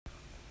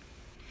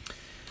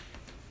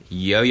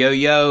Yo, yo,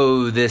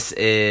 yo, this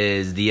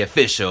is the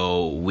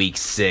official Week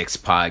 6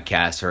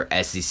 podcast for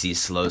SEC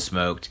Slow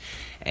Smoked,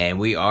 and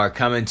we are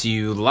coming to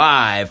you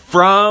live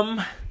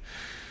from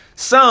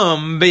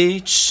some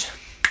beach,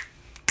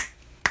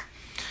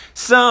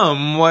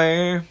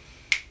 somewhere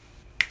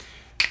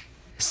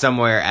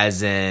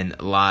as in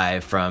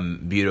live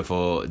from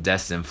beautiful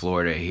Destin,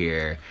 Florida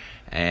here,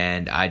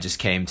 and I just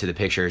came to the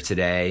picture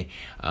today,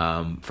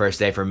 first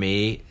day for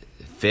me,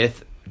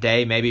 fifth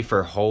day maybe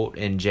for Holt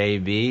and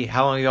JB.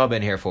 How long have y'all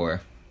been here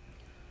for?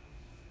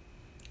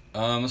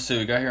 Let's see.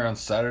 We got here on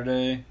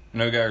Saturday.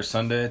 No, we got here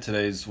Sunday.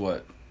 Today's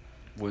what?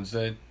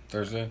 Wednesday?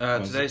 Thursday?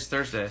 Today's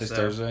Thursday. It's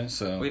Thursday.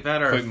 So we've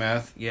had our quick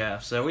math. Yeah.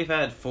 So we've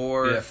had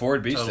four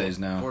beach total, days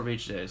now. 4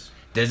 beach days.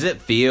 Does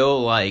it feel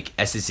like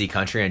SEC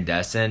country in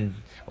Destin,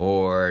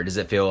 or does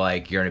it feel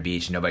like you're on a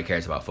beach and nobody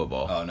cares about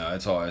football? Oh no,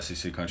 it's all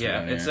SEC country. Yeah,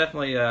 down here. it's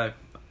definitely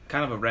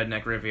kind of a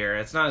redneck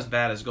Riviera. It's not as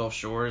bad as Gulf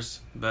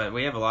Shores, but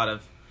we have a lot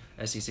of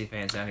SEC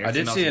fans down here. I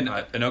did see an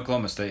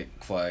Oklahoma State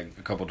flag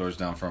a couple doors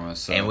down from us.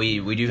 So and we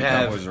do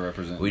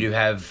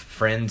have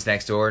friends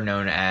next door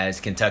known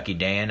as Kentucky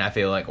Dan. I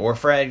feel like, or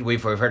Fred.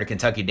 We've heard of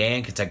Kentucky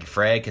Dan, Kentucky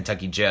Fred,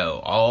 Kentucky Joe,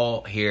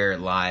 all here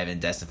live in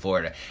Destin,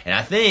 Florida. And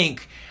I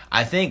think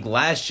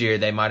last year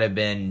they might have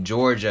been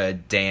Georgia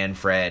Dan,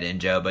 Fred,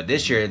 and Joe, but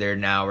this year they're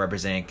now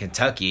representing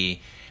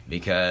Kentucky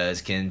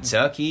because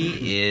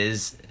Kentucky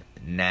is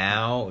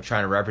now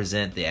trying to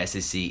represent the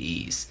SEC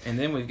East. And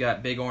then we've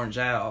got Big Orange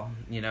Al,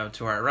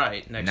 to our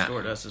right, next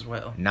door to us as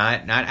well.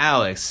 Not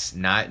Alex,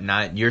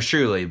 not yours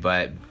truly,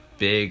 but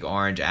Big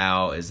Orange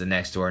Al is the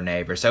next door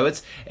neighbor. So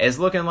it's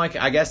looking like,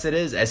 I guess it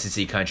is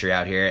SEC country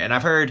out here. And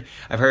I've heard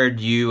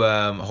you,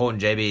 Holt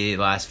and JB, the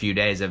last few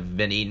days have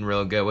been eating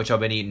real good. What y'all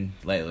been eating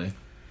lately?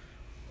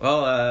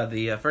 Well,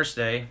 the first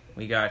day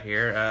we got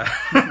here,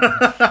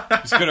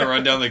 just gonna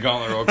run down the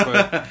gauntlet real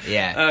quick.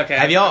 Yeah. Okay.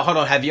 Have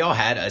y'all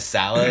had a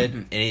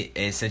salad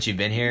since you've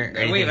been here? Or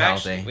anything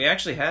healthy? We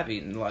actually have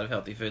eaten a lot of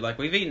healthy food. Like,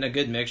 we've eaten a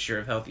good mixture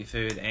of healthy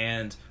food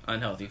and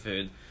unhealthy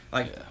food.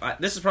 Like,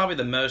 this is probably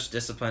the most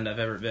disciplined I've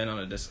ever been on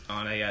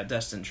a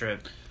Destin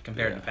trip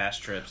compared to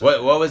past trips.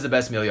 What was the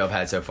best meal y'all have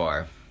had so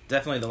far?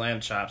 Definitely the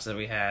lamb chops that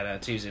we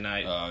had Tuesday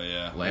night. Oh,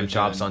 yeah. Lamb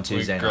chops on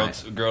Tuesday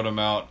night. Grilled them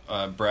out.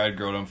 Brad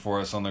grilled them for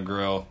us on the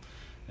grill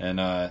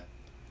and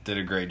did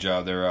a great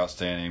job. They were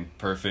outstanding.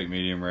 Perfect,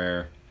 medium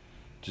rare.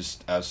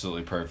 Just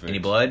absolutely perfect. Any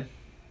blood?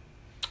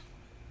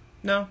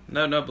 No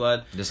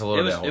blood. Just a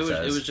little bit.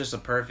 It was just a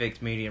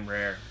perfect medium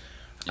rare.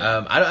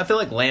 Yeah. I feel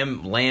like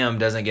lamb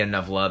doesn't get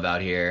enough love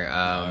out here.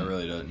 No, it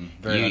really doesn't.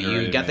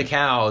 You got the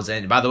cows,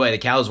 and by the way, the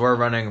cows were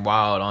running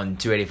wild on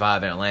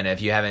 285 in Atlanta.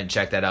 If you haven't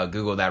checked that out,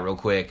 Google that real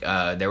quick.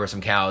 There were some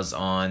cows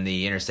on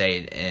the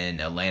interstate in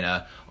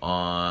Atlanta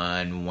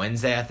on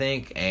Wednesday, I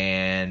think,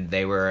 and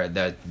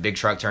the big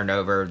truck turned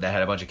over that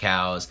had a bunch of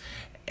cows,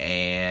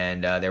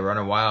 and they were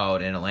running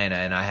wild in Atlanta.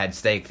 And I had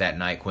steak that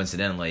night,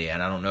 coincidentally,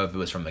 and I don't know if it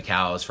was from the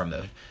cows from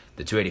the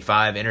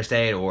 285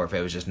 interstate or if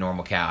it was just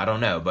normal cow. I don't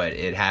know, but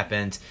it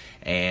happened.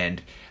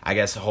 And I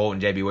guess Holt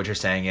and JB, what you're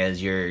saying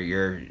is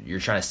you're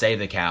trying to save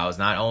the cows,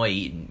 not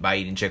only by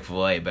eating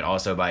Chick-fil-A, but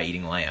also by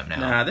eating lamb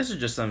now. Nah, this is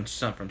just some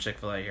from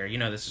Chick-fil-A here.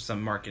 This is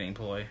some marketing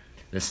ploy.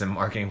 This is a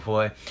marketing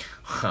ploy?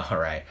 All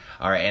right.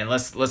 And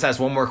let's ask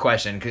one more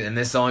question, and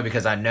this is only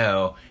because I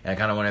know, and I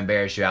kind of want to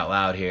embarrass you out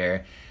loud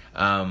here.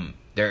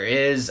 There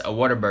is a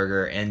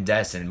Whataburger in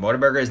Destin.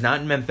 Whataburger is not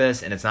in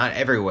Memphis, and it's not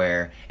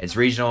everywhere. It's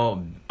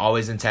regional,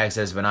 always in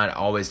Texas, but not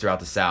always throughout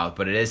the South.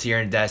 But it is here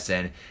in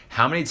Destin.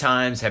 How many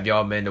times have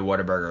y'all been to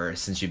Whataburger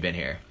since you've been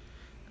here?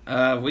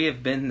 We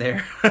have been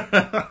there.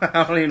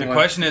 The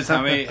question is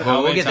how many.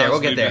 We'll get there.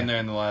 Been there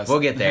in the last.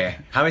 We'll get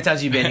there. How many times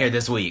have you been here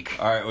this week?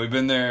 All right, we've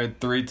been there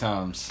 3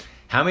 times.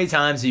 How many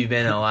times have you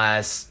been in the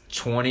last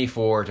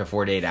 24 to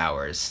 48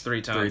 hours?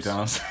 3 times. 3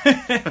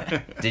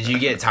 times. Did you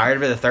get tired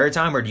of it the third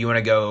time, or do you want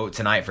to go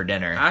tonight for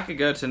dinner? I could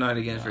go tonight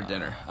again for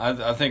dinner.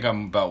 I think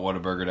I'm about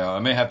Whataburgered out. I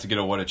may have to get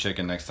a Whata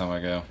chicken next time I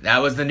go. That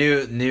was the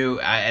new.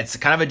 It's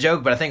kind of a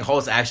joke, but I think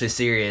Holt's actually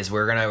serious.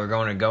 We're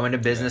going to go into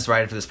business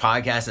right after this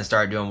podcast and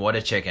start doing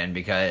Whata chicken,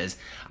 because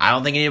I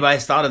don't think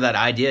anybody's thought of that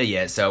idea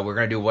yet. So we're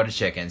going to do Whata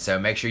chicken. So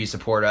make sure you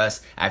support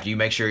us after you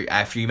make sure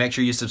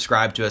you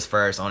subscribe to us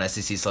first on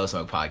SEC Slow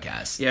Smoke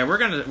Podcast. Yeah, we're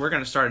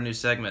gonna start a new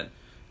segment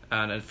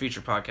on a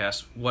future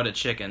podcast. What a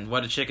Chicken.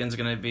 What a Chicken's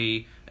going to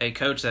be a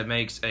coach that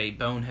makes a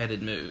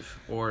boneheaded move,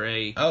 or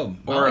a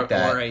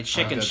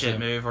chicken shit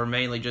move, or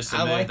mainly just a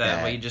move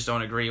that we just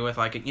don't agree with,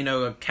 like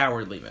a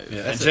cowardly move.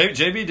 Yeah,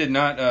 JB did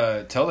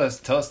not tell us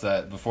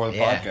that before the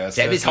podcast.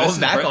 JB's holding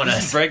back on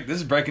us. This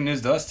is breaking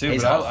news to us too,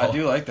 but I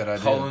do like that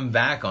idea. Holding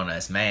back on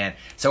us, man.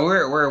 So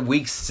we're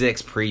week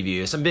 6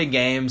 preview. Some big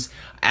games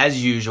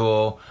as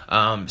usual.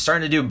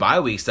 Starting to do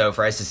bye weeks though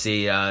for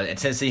SEC.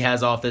 Tennessee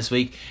has off this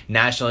week.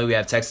 Nationally, we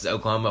have Texas,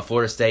 Oklahoma,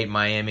 Florida State,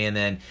 Miami, and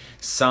then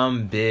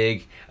some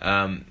big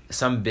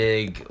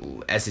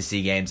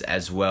SEC games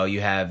as well.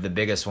 You have the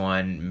biggest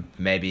one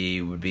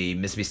maybe would be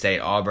Mississippi State,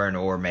 Auburn,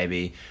 or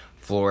maybe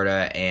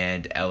Florida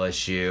and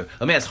LSU.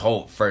 Let me ask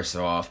Holt first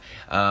off.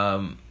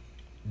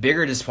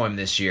 bigger disappointment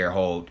this year,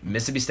 Holt?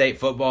 Mississippi State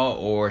football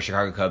or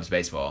Chicago Cubs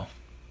baseball?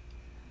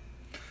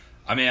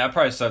 I mean, I'd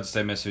probably still have to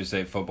say Mississippi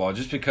State football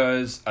just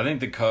because I think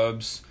the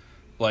Cubs,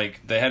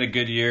 like, they had a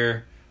good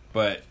year,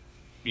 but,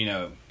 you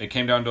know, it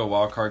came down to a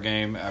wild card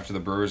game after the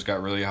Brewers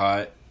got really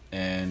hot,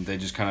 and they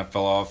just kind of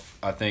fell off.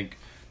 I think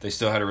they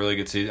still had a really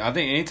good season. I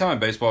think anytime in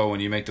baseball when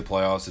you make the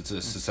playoffs, it's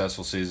a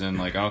successful season.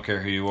 Like, I don't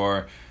care who you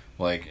are.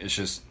 Like, it's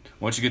just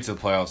once you get to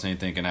the playoffs,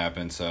 anything can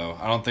happen. So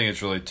I don't think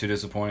it's really too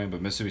disappointing,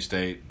 but Mississippi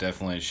State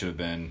definitely should have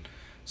been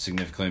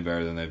significantly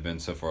better than they've been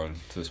so far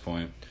to this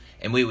point.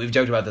 And we've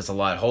joked about this a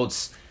lot.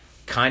 Holt's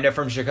kind of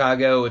from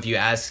Chicago. If you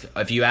ask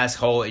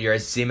Holt, you're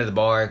see him at the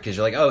bar because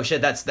you're like, oh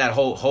shit, that's that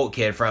Holt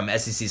kid from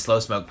SEC Slow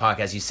Smoke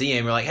podcast. You see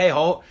him, you're like, hey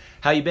Holt,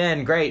 how you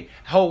been? Great.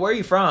 Holt, where are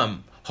you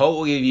from? Holt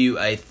will give you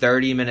a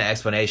 30-minute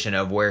explanation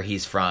of where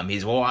he's from.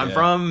 I'm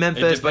from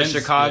Memphis, but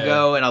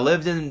Chicago, and I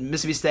lived in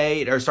Mississippi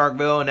State or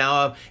Starkville, and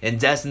now I'm in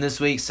Destin this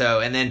week. So,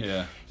 and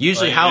then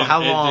usually like,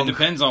 how long? It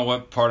depends on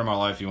what part of my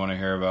life you want to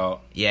hear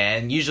about. Yeah,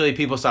 and usually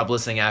people stop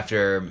listening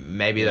after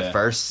maybe the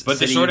first. But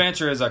city. The short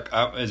answer is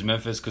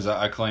Memphis because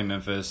I claim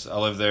Memphis. I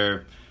lived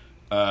there.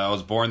 I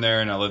was born there,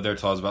 and I lived there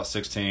till I was about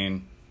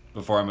 16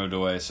 before I moved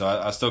away. So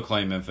I still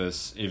claim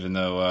Memphis, even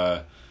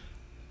though.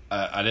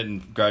 I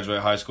didn't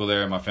graduate high school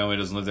there, and my family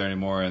doesn't live there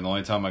anymore, and the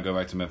only time I go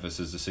back to Memphis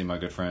is to see my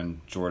good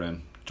friend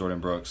Jordan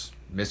Brooks.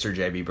 Mr.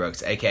 J.B.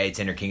 Brooks, a.k.a.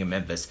 Tender King of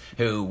Memphis,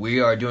 who we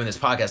are doing this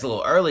podcast a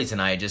little early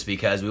tonight just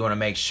because we want to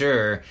make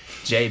sure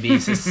J.B.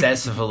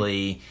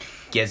 successfully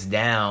gets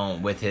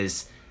down with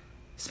his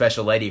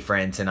special lady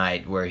friend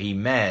tonight where he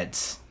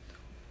met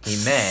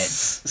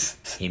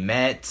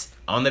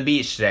on the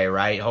beach today,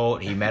 right,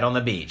 Holt? He met on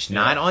the beach. Yeah.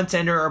 Not on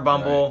Tinder or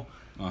Bumble. Right.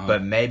 Uh-huh.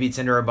 But maybe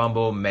Tinder or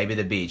Bumble, maybe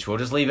the beach. We'll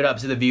just leave it up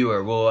to the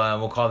viewer.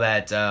 We'll call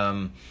that.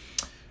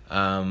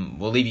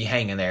 We'll leave you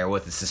hanging there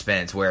with the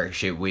suspense where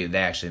they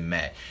actually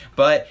met.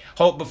 But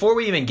Hope, before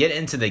we even get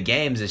into the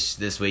games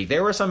this week,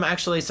 there were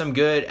some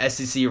good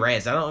SEC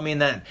rants. I don't mean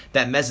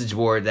that message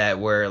board that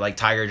were like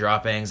Tiger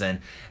droppings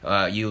and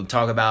you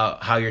talk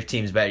about how your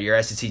team's better,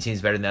 your SEC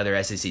team's better than the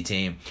other SEC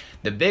team.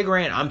 The big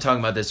rant I'm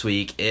talking about this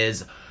week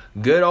is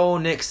good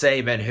old Nick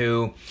Saban,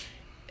 who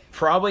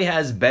probably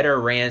has better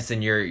rants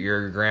than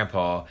your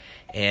grandpa,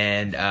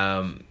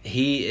 and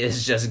he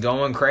is just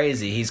going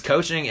crazy. He's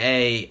coaching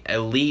a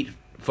elite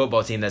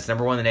football team that's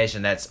number one in the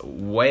nation, that's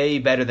way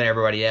better than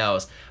everybody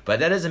else, but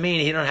that doesn't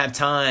mean he don't have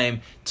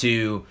time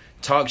to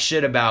talk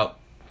shit about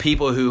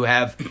people who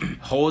have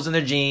holes in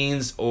their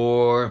jeans,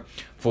 or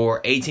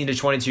for 18 to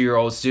 22 year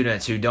old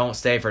students who don't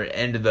stay for the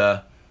end of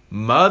the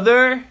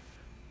mother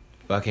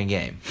fucking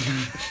game.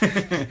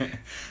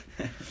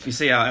 You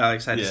see how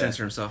Alex had to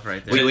censor himself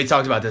right there. We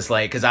talked about this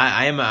because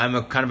I'm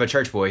a kind of a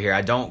church boy here.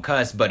 I don't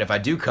cuss, but if I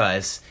do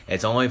cuss,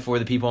 it's only for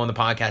the people on the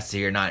podcast to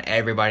hear, not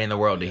everybody in the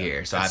world to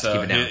hear. So I have to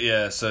keep it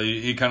down. So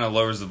he kind of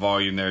lowers the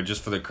volume there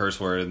just for the curse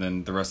word, and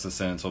then the rest of the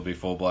sentence will be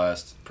full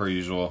blast per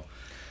usual.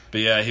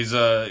 But yeah, he's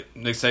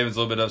Nick Saban's a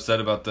little bit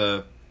upset about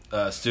the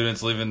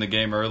students leaving the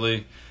game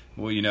early.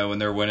 Well, you know, when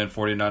they're winning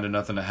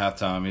 49-0 at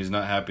halftime, he's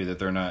not happy that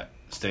they're not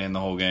staying the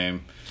whole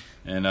game,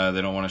 and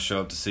they don't want to show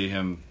up to see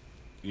him.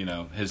 You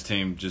know, his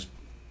team just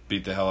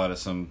beat the hell out of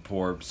some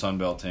poor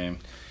Sunbelt team.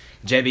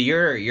 JB,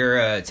 you're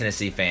a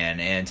Tennessee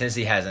fan, and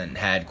Tennessee hasn't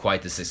had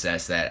quite the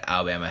success that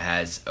Alabama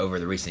has over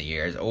the recent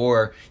years.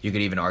 Or you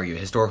could even argue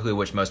historically,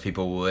 which most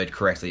people would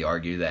correctly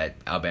argue, that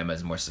Alabama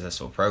is a more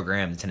successful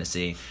program than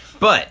Tennessee.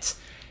 But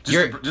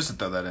just to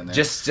throw that in there.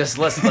 Just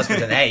let's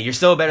pretend. Hey, you're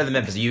still better than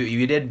Memphis.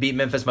 You did beat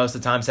Memphis most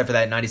of the time, except for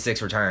that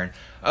 96 return.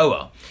 Oh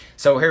well.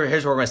 So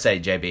here's what we're gonna say,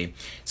 JB.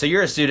 So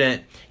you're a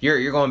student.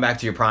 You're going back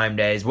to your prime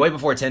days, way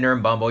before Tinder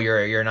and Bumble.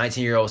 You're a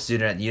 19-year-old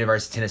student at the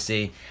University of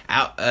Tennessee.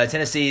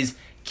 Tennessee's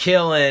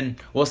killing.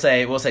 We'll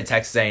say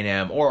Texas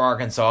A&M or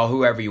Arkansas,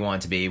 whoever you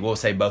want it to be. We'll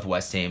say both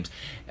West teams,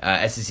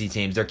 SEC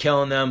teams. They're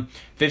killing them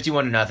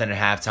 51-0 at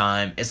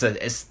halftime.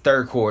 It's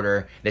third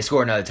quarter. They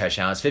score another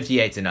touchdown. It's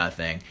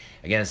 58-0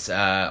 against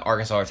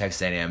Arkansas or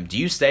Texas A&M. Do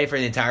you stay for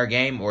the entire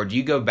game, or do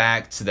you go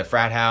back to the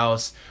frat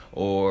house,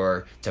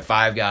 or to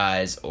Five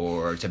Guys,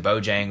 or to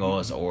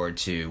Bojangles, or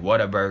to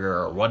Whataburger,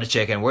 or What a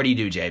Chicken? Where do you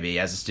do, JB,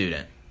 as a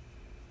student?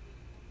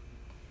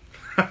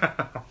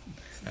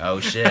 Oh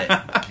shit!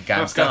 Got him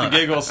stumped. Got the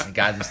giggles.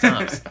 Got him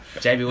stumped.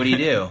 JB, what do you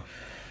do?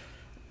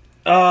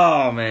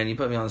 Oh man, you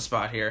put me on the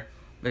spot here,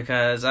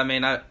 because I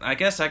mean, I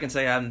guess I can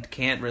say I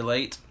can't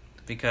relate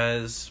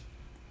because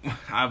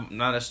I'm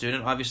not a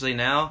student, obviously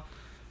now.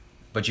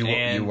 But you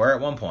were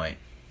at one point.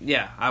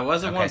 Yeah, I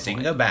was at one point. Okay, so you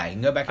can go back. You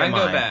can go back. I can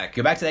go back.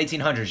 Go back to the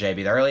 1800s, JB,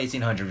 the early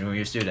 1800s when you were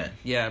a student.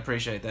 Yeah, I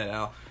appreciate that,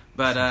 Al.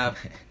 But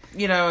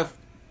you know,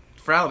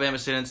 for Alabama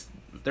students,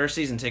 they're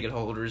season ticket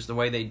holders. The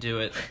way they do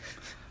it.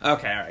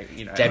 Okay, all right.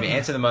 You know, JB,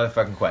 answer the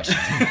motherfucking question.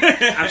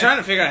 I'm trying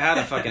to figure out how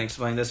to fucking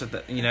explain this with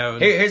the, you know.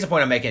 Here's the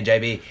point I'm making,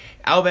 JB.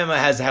 Alabama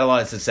has had a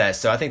lot of success,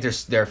 so I think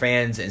their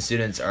fans and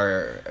students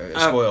are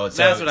spoiled.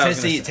 That's so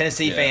what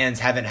Tennessee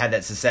fans haven't had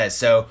that success.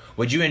 So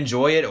would you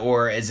enjoy it,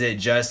 or is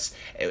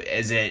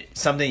it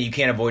something you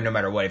can't avoid no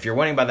matter what? If you're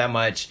winning by that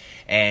much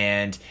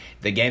and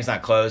the game's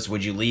not close,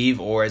 would you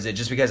leave? Or is it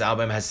just because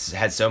Alabama has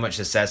had so much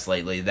success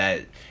lately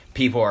that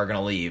people are going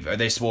to leave? Are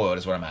they spoiled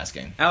is what I'm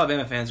asking.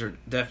 Alabama fans are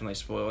definitely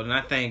spoiled, and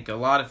I think a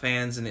lot of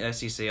fans in the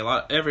SEC,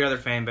 every other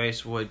fan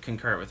base would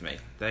concur with me.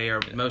 They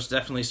are most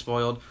definitely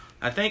spoiled.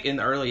 I think in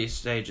the early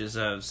stages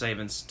of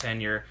Saban's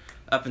tenure,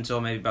 up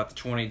until maybe about the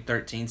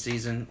 2013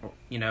 season,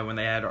 when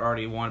they had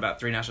already won about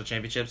 3 national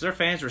championships, their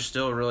fans were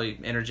still really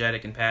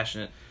energetic and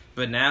passionate.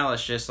 But now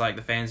it's just like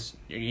the fans,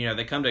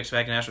 they come to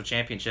expect a national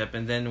championship,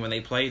 and then when they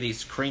play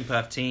these cream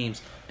puff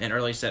teams in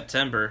early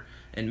September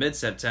and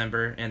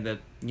mid-September in the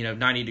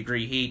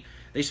 90-degree heat,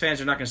 these fans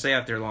are not going to stay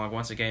out there long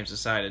once the game's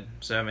decided.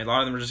 So, I mean, a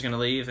lot of them are just going to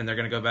leave, and they're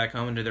going to go back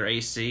home into their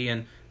AC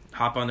and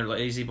hop on their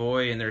lazy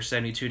boy and their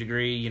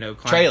 72-degree,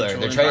 trailer.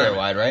 They're trailer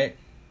wide, right?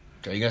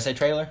 Are you going to say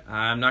trailer?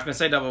 I'm not going to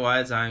say double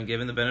wides. I'm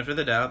giving the benefit of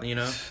the doubt,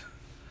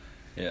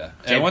 Yeah.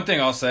 And one thing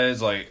I'll say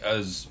is,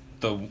 as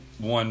the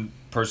one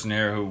person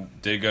here who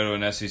did go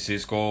to an SEC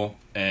school,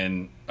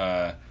 and,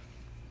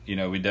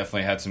 we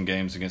definitely had some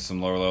games against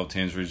some lower-level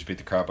teams where we just beat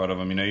the crap out of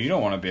them. You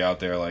don't want to be out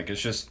there. It's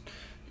just,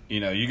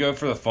 you go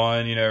for the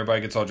fun.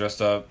 Everybody gets all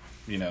dressed up.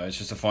 It's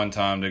just a fun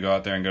time to go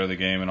out there and go to the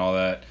game and all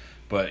that.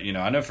 But,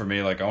 I know for me,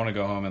 I want to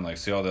go home and,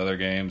 see all the other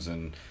games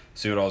and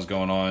see what all's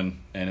going on.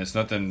 And it's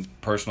nothing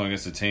personal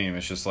against the team.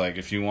 It's just,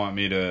 if you want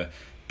me to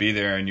be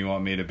there and you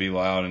want me to be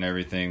loud and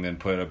everything, then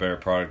put a better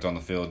product on the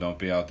field. Don't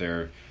be out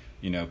there,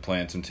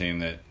 playing some team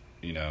that,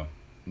 no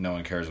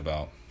one cares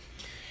about.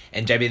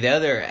 And, JB, the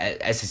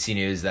other SEC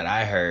news that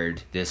I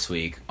heard this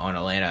week on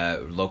Atlanta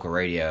local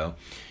radio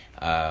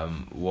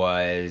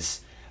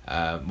was...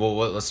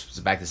 let's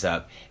back this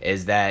up,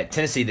 is that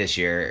Tennessee this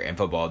year in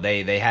football,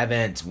 they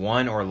haven't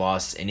won or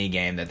lost any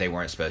game that they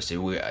weren't supposed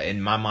to.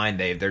 In my mind,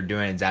 they're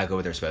doing exactly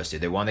what they're supposed to.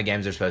 They won the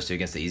games they're supposed to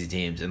against the easy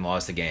teams and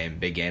lost the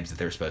big games that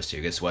they're supposed to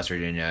against West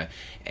Virginia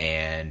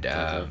and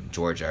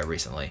Georgia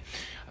recently.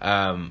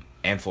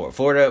 And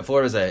Florida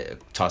was a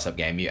toss-up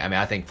game.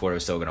 I think Florida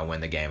was still going to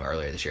win the game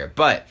earlier this year.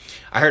 But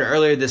I heard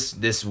earlier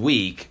this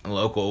week on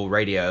local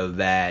radio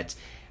that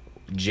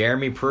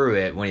Jeremy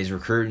Pruitt, when he's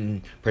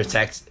recruiting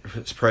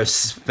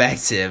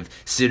prospective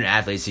student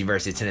athletes at the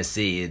University of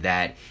Tennessee,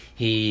 that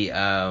he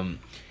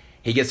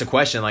gets a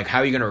question how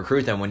are you going to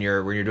recruit them when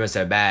you're doing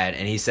so bad?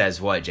 And he says,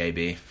 what,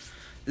 JB?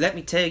 Let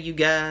me tell you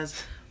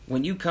guys,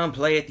 when you come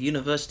play at the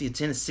University of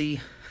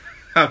Tennessee,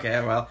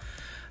 okay, well,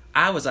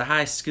 I was a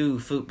high school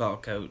football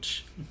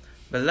coach,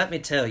 but let me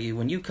tell you,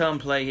 when you come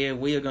play here,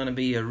 we are going to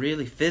be a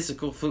really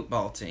physical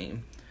football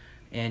team,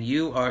 and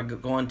you are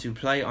going to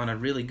play on a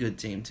really good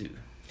team too.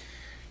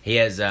 He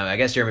has, I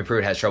guess Jeremy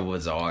Pruitt has trouble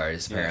with his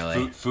R's,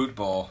 apparently. Yeah,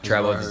 football.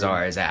 Trouble with his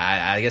R's.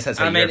 I guess that's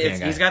a European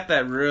guy. He's got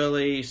that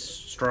really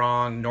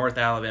strong North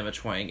Alabama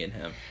twang in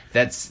him.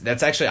 That's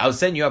actually, I was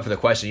setting you up for the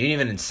question. You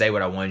didn't even say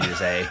what I wanted you to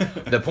say.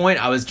 The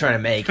point I was trying to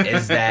make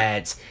is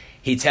that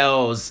he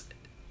tells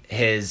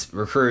his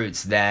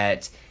recruits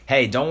that,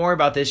 hey, don't worry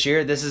about this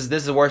year. This is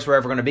the worst we're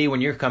ever going to be. When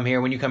you come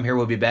here,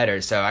 we'll be better.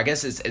 So I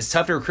guess it's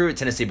tough to recruit at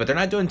Tennessee, but they're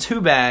not doing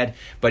too bad.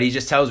 But he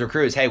just tells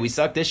recruits, hey, we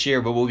suck this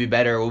year, but we'll be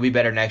better. We'll be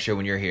better next year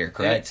when you're here.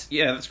 Correct?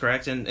 Yeah, that's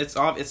correct. And it's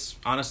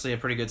honestly a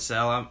pretty good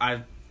sell.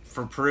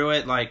 For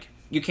Pruitt,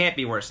 you can't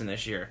be worse than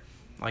this year.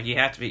 You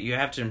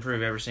have to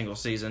improve every single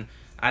season.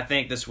 I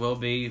think this will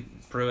be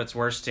Pruitt's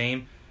worst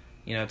team.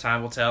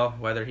 Time will tell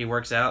whether he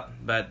works out,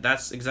 but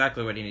that's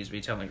exactly what he needs to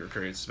be telling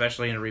recruits,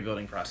 especially in a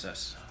rebuilding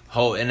process.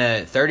 In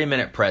a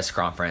 30-minute press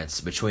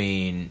conference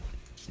between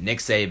Nick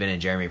Saban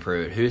and Jeremy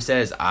Pruitt, who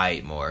says I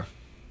eat more?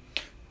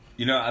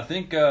 I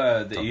think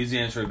the easy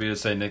answer would be to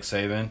say Nick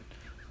Saban,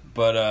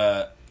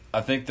 but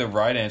I think the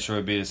right answer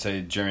would be to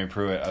say Jeremy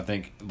Pruitt. I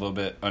think a little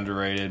bit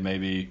underrated.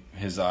 Maybe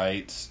his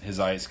eye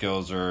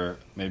skills are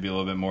maybe a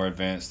little bit more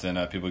advanced than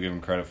people give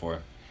him credit for.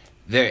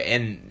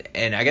 And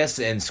I guess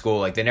in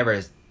school, they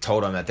never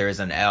told him that there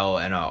is an L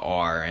and a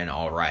R in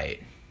all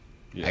right.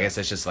 Yeah. I guess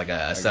it's just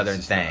a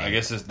Southern thing. I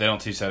guess they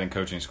don't teach that in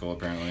coaching school,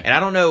 apparently. And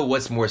I don't know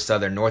what's more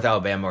Southern, North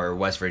Alabama or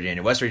West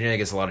Virginia. West Virginia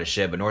gets a lot of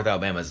shit, but North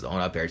Alabama's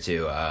on up there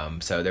too.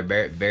 So they're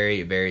very,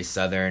 very, very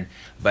Southern.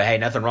 But hey,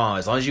 nothing wrong.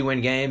 As long as you win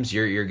games,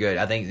 you're good.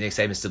 I think Nick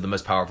Saban's still the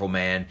most powerful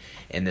man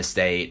in the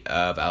state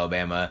of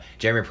Alabama.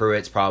 Jeremy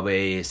Pruitt's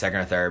probably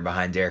second or third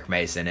behind Derek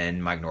Mason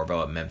and Mike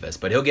Norvell at Memphis.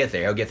 But he'll get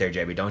there. He'll get there,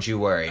 JB. Don't you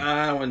worry.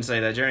 I wouldn't say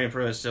that. Jeremy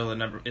Pruitt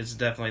is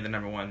definitely the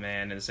number one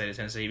man in the state of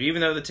Tennessee.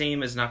 Even though the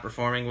team is not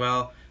performing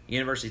well,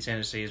 University of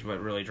Tennessee is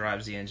what really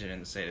drives the engine in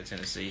the state of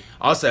Tennessee.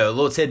 Also, a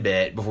little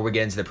tidbit before we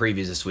get into the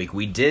previews this week.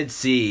 We did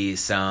see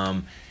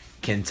some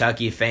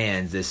Kentucky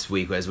fans this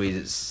week, as we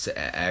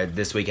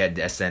this week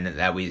at SN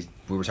that we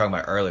were talking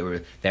about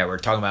earlier, that we're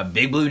talking about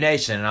Big Blue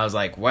Nation, and I was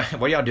like, what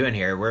are y'all doing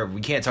here?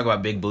 We can't talk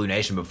about Big Blue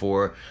Nation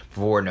before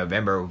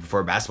November,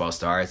 before basketball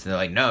starts. And they're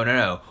like,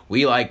 no,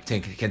 we like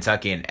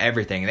Kentucky and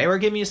everything. And they were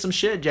giving you some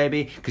shit,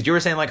 JB, because you were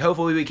saying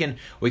hopefully we can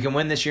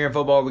win this year in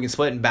football, we can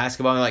split in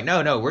basketball. And they're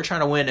like, no, we're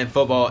trying to win in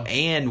football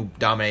and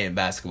dominate in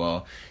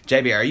basketball.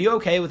 JB, are you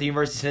okay with the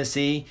University of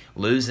Tennessee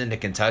losing to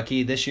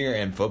Kentucky this year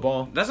in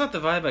football? That's not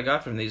the vibe I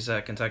got from these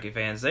Kentucky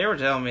fans. They were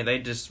telling me they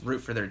just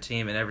root for their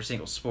team in every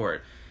single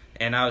sport.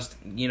 And I was,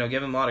 giving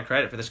them a lot of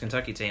credit for this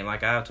Kentucky team.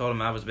 Like, I told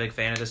them I was a big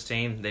fan of this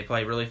team. They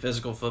play really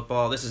physical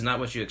football. This is not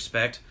what you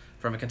expect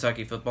from a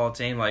Kentucky football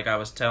team. Like I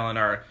was telling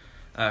our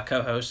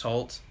co-host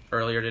Holt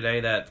earlier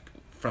today that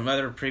from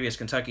other previous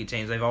Kentucky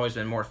teams, they've always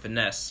been more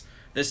finesse.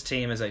 This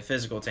team is a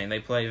physical team. They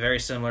play very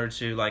similar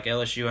to like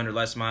LSU under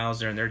Les Miles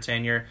during their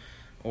tenure,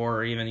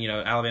 or even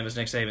Alabama's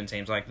Nick Saban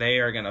teams. Like they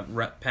are going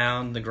to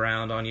pound the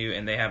ground on you,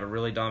 and they have a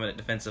really dominant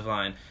defensive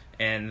line.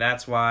 And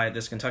that's why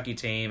this Kentucky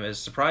team has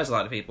surprised a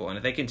lot of people. And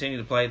if they continue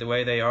to play the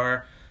way they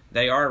are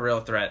a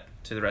real threat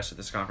to the rest of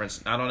this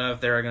conference. I don't know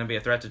if they're going to be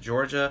a threat to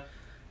Georgia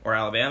or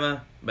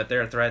Alabama, but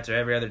they're a threat to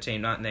every other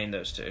team not named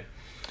those two.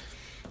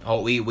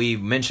 Oh, we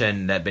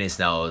mentioned that Benny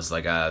Snell is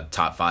like a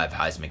top 5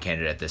 Heisman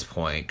candidate at this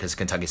point because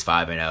Kentucky's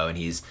 5-0 and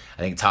he's,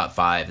 I think, top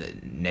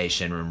 5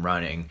 nation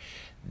running.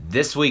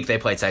 This week they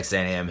play Texas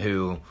A&M,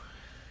 who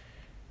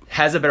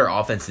has a better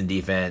offense than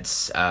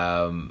defense.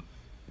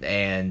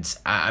 And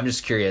I'm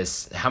just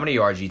curious, how many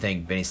yards do you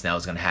think Benny Snell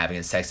is going to have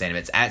against Texas A&M?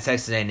 It's at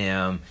Texas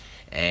A&M,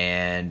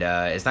 and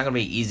it's not going to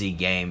be an easy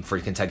game for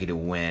Kentucky to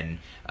win.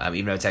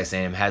 Even though Texas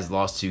A&M has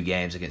lost 2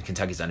 games,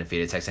 Kentucky's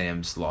undefeated. Texas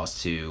A&M's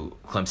lost to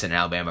Clemson and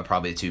Alabama,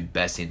 probably the 2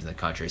 best teams in the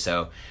country.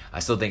 So I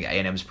still think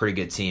A&M's a pretty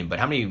good team. But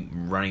how many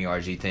rushing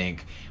yards do you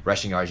think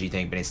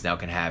Benny Snell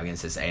can have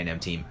against this A&M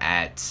team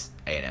at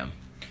A&M?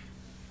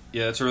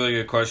 Yeah, that's a really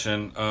good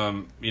question.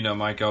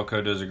 Mike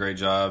Elko does a great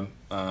job.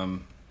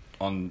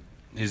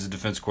 He's the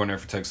defense coordinator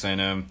for Texas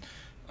A&M.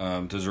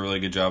 Does a really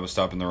good job of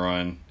stopping the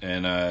run,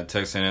 and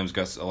Texas A&M's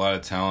got a lot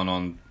of talent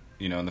on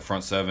in the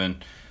front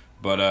 7.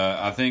 But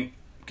I think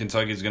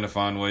Kentucky's going to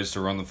find ways to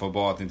run the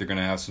football. I think they're going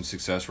to have some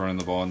success running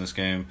the ball in this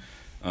game.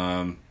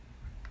 I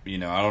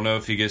don't know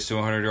if he gets to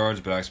 100 yards,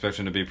 but I expect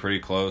him to be pretty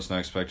close, and I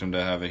expect him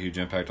to have a huge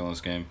impact on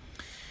this game.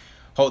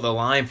 Holt, the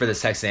line for the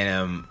Texas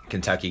A&M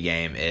Kentucky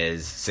game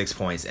is 6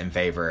 points in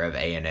favor of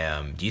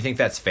A&M. Do you think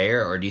that's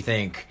fair, or when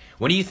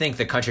do you think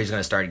the country is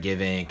going to start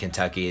giving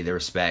Kentucky the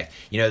respect?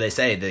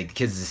 The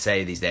kids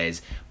say these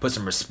days, put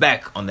some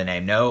respect on the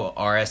name. No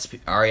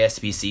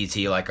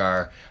RESPCT like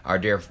our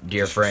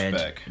dear friend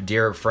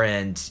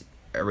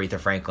Aretha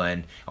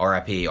Franklin,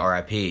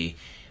 RIP,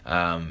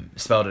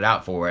 spelled it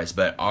out for us,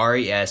 but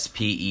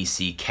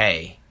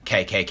RESPECK,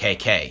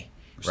 KKKK,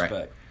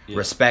 right? Yeah.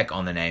 Respect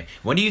on the name.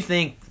 When do you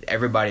think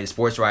everybody, the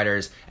sports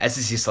writers,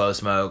 SEC Slow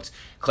Smoked,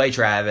 Clay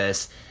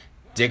Travis,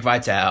 Dick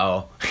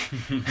Vitale,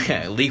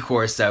 Lee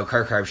Corso,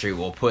 Kirk Herbstreit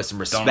will put some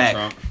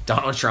respect?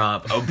 Donald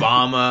Trump,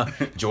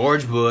 Obama,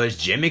 George Bush,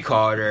 Jimmy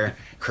Carter,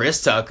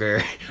 Chris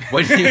Tucker.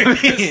 When do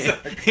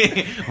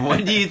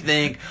you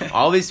think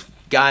all these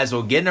guys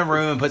will get in a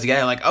room and put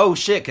together like, oh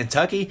shit,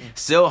 Kentucky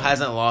still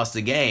hasn't lost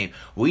a game.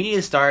 We need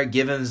to start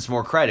giving them some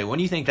more credit. When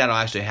do you think that'll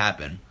actually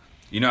happen?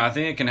 I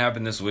think it can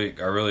happen this week.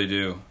 I really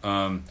do.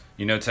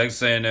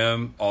 Texas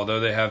A&M, although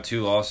they have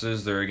 2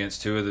 losses, they're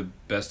against 2 of the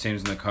best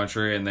teams in the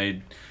country, and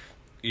they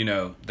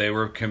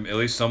were at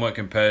least somewhat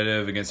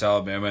competitive against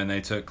Alabama, and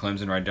they took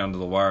Clemson right down to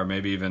the wire.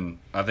 Maybe even,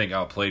 I think,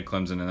 outplayed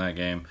Clemson in that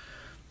game.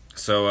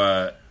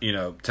 So,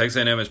 Texas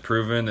A&M has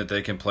proven that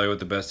they can play with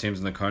the best teams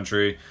in the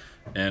country,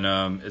 and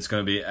it's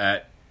going to be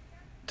at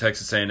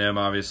Texas A&M,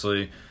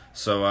 obviously.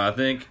 So I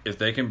think if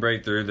they can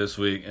break through this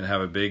week and have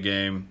a big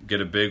game,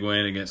 get a big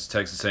win against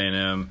Texas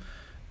A&M,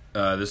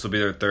 this will be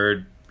their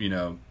 3rd,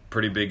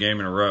 pretty big game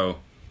in a row.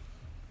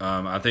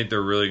 I think they're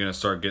really going to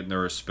start getting the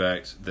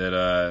respect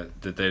that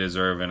they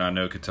deserve, and I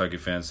know Kentucky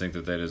fans think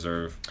that they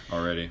deserve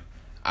already.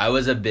 I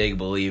was a big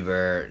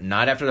believer,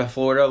 not after the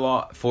Florida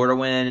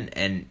win,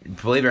 and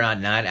believe it or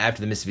not after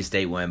the Mississippi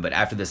State win, but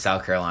after the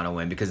South Carolina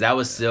win, because that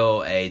was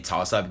still a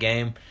toss-up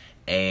game.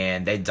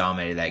 And they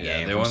dominated that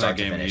game. They won that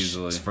game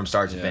easily. From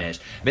start to finish.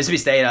 Mississippi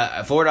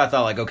State, Florida, I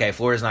thought, like, okay,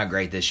 Florida's not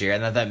great this year.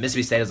 And I thought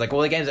Mississippi State was like,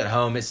 well, the game's at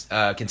home.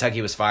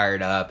 Kentucky was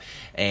fired up.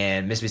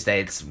 And Mississippi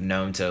State's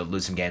known to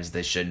lose some games that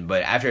they shouldn't.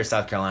 But after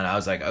South Carolina, I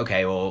was like,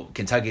 okay, well,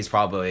 Kentucky's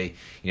probably,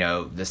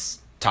 this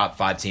top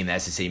 5 team in the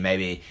SEC,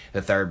 maybe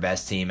the 3rd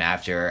best team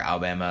after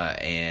Alabama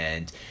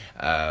and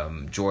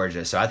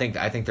Georgia. So I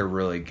think they're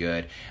really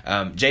good.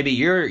 JB,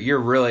 you're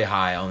really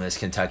high on this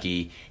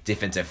Kentucky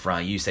defensive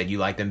front. You said you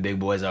like them big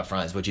boys up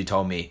front. Is what you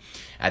told me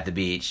at the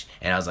beach.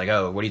 And I was like,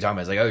 oh, what are you talking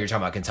about? I was like, oh, you're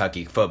talking about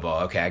Kentucky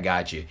football. Okay, I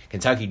got you.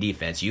 Kentucky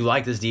defense. You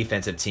like this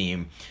defensive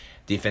team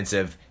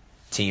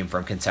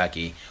from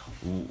Kentucky.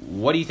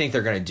 What do you think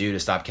they're going to do to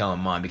stop Kellen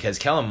Mond? Because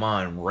Kellen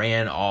Mond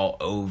ran all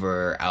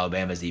over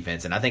Alabama's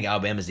defense, and I think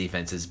Alabama's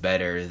defense is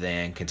better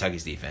than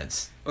Kentucky's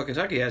defense. Well,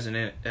 Kentucky has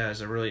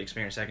a really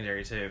experienced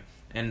secondary too,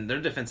 and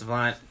their defensive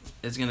line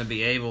is going to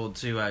be able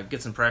to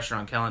get some pressure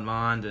on Kellen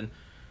Mond, and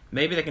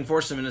maybe they can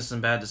force him into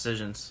some bad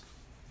decisions.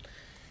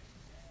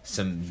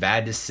 Some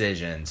bad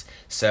decisions.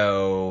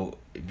 So,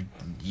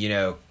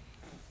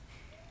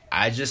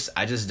 I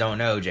just don't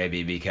know,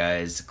 JB,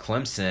 because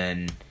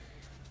Clemson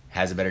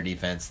has a better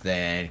defense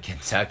than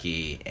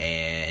Kentucky,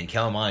 and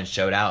Kellen Mond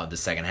showed out in the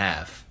second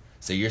half.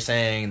 So you're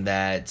saying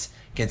that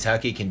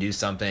Kentucky can do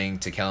something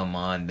to Kellen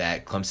Mond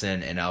that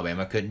Clemson and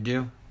Alabama couldn't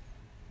do?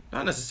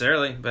 Not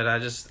necessarily, but I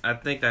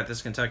think that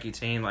this Kentucky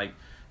team, like,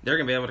 they're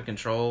going to be able to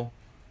control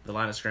the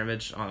line of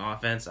scrimmage on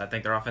offense. I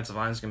think their offensive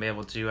line is going to be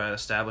able to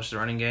establish the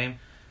running game.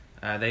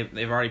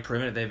 They've already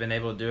proven it. They've been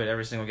able to do it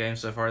every single game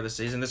so far this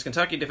season. This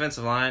Kentucky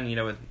defensive line,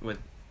 with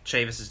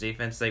Chavis's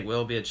defense, they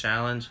will be a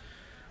challenge.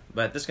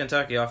 But this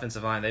Kentucky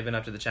offensive line, they've been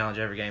up to the challenge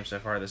every game so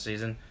far this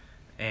season.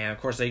 And, of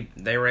course,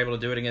 they were able to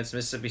do it against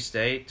Mississippi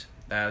State.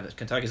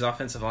 Kentucky's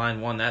offensive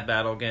line won that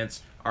battle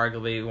against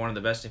arguably one of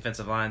the best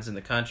defensive lines in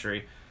the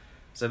country.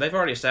 So they've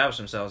already established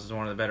themselves as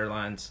one of the better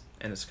lines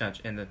in this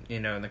country, in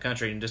the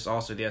country, and just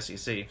also the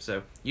SEC.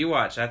 So you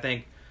watch. I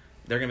think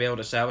they're going to be able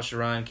to establish a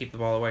run, keep the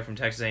ball away from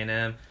Texas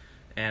A&M,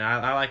 and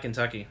I like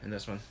Kentucky in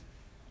this one.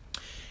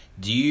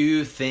 Do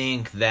you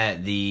think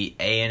that the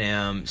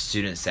A&M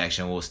student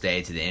section will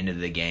stay to the end of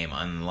the game,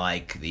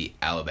 unlike the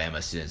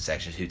Alabama student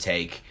sections who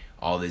take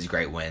all these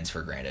great wins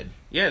for granted?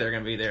 Yeah, they're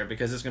going to be there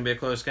because it's going to be a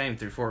close game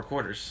through 4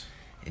 quarters.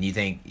 And you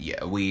think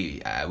we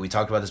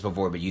talked about this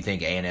before, but you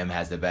think A&M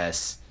has the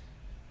best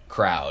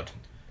crowd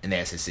in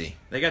the SEC?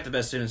 They got the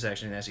best student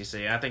section in the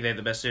SEC. I think they have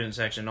the best student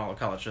section in all of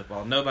college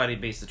football. Nobody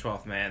beats the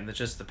 12th man. It's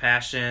just the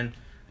passion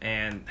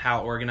and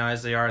how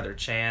organized they are, their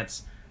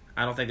chants.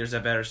 I don't think there's a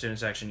better student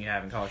section you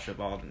have in college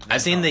football.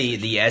 I've seen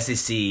the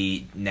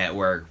SEC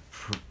network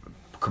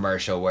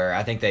commercial where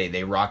I think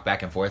they rock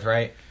back and forth,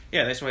 right?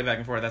 Yeah, they sway back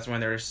and forth. That's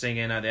when they're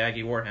singing the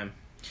Aggie War Hymn.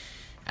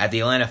 At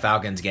the Atlanta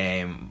Falcons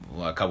game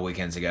a couple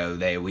weekends ago,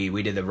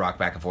 we did the rock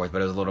back and forth,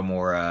 but it was a little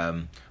more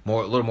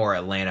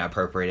Atlanta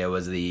appropriate. It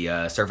was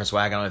the Surf and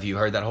Swag. I don't know if you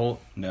heard that whole.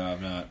 No,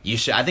 I've not. You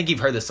should. I think you've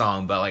heard the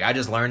song, but I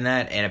just learned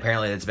that, and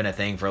apparently it's been a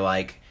thing for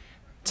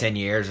 10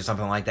 years or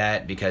something like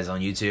that, because on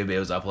YouTube it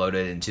was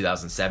uploaded in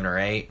 2007 or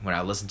 8 when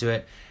I listened to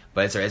it.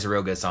 But it's a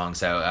real good song.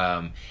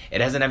 So it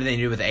hasn't anything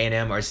to do with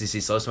A&M or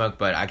SEC Slow Smoke,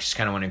 but I just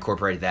kind of want to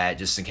incorporate that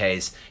just in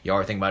case y'all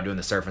are thinking about doing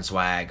the Surf and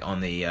Swag on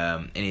the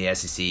any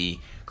SEC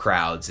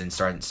crowds and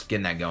start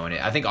getting that going.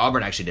 I think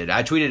Auburn actually did it.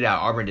 I tweeted it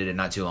out. Auburn did it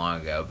not too long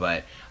ago,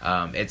 but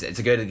it's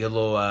a good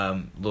little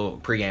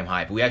pregame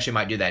hype. We actually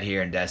might do that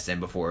here in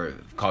Destin before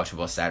college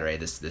football Saturday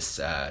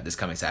this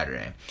coming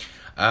Saturday.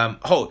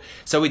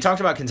 So we talked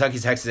about Kentucky,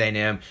 Texas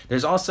A&M.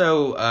 There's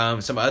also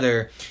some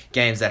other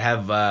games that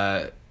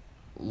have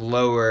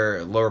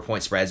lower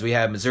point spreads. We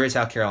have Missouri,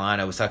 South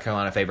Carolina, with South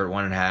Carolina favored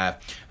 1.5,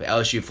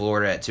 LSU,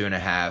 Florida at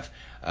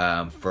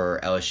 2.5 for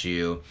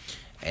LSU,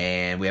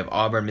 and we have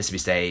Auburn, Mississippi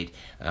State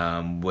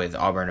with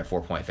Auburn a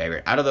 4-point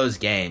favorite. Out of those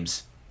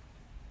games,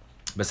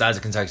 besides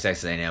the Kentucky,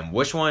 Texas A&M,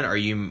 which one are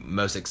you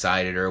most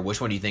excited, or which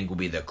one do you think will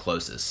be the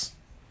closest?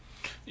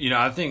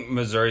 I think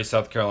Missouri,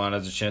 South Carolina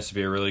has a chance to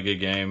be a really good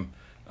game.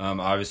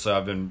 Obviously,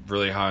 I've been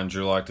really high on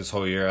Drew Lock this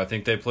whole year. I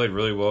think they played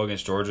really well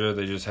against Georgia.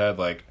 They just had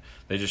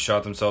they just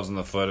shot themselves in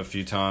the foot a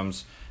few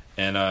times,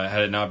 and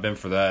had it not been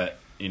for that,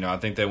 I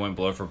think they went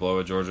blow for blow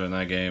with Georgia in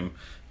that game,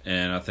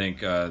 and I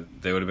think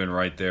they would have been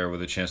right there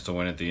with a chance to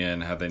win at the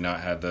end had they not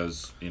had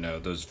those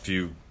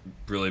few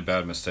really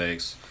bad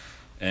mistakes.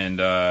 And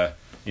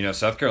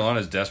South Carolina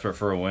is desperate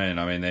for a win.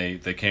 I mean,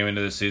 they came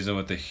into the season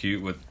with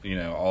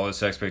all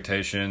this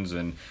expectations,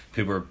 and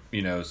people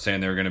were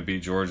saying they were going to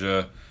beat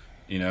Georgia,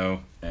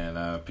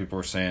 and people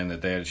were saying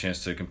that they had a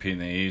chance to compete in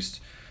the East,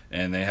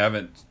 and they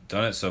haven't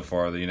done it so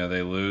far.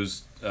 They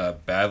lose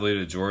badly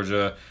to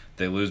Georgia,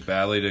 they lose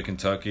badly to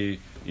Kentucky.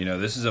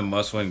 This is a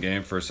must-win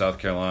game for South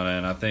Carolina,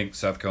 and I think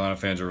South Carolina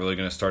fans are really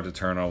going to start to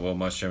turn on Will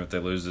Muschamp if they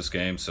lose this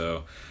game.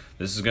 So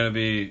this is going to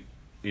be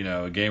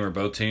a game where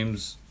both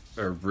teams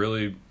are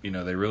really,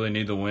 they really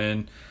need to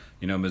win.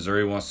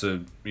 Missouri wants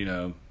to,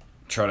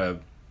 try to,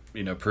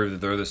 prove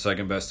that they're the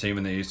second best team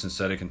in the East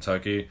instead of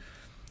Kentucky.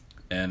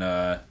 And,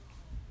 I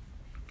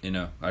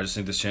just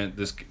think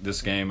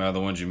this game out of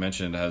the ones you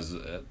mentioned has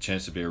a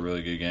chance to be a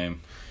really good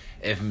game.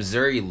 If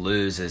Missouri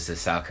loses to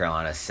South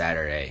Carolina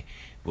Saturday,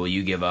 will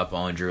you give up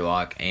on Drew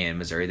Lock and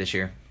Missouri this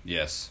year?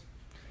 Yes.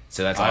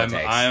 So that's all it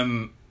takes. I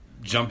am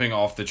jumping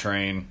off the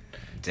train.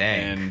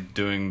 Dang. And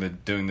doing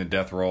the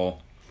death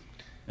roll.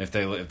 If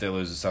they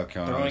lose to South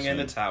Carolina, throwing in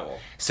the towel.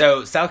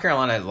 So South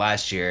Carolina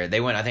last year, they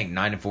went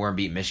 9-4 and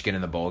beat Michigan in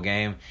the bowl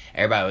game.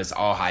 Everybody was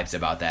all hyped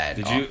about that.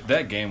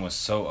 That game was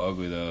so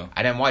ugly though.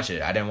 I didn't watch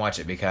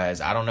it because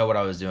I don't know what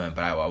I was doing,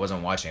 but I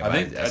wasn't watching.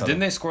 Didn't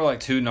they score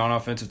 2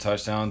 non-offensive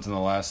touchdowns in the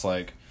last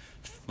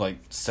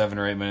 7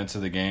 or 8 minutes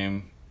of the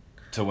game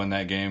to win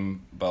that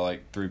game by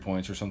 3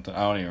 points or something?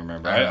 I don't even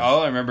remember.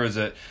 All I remember is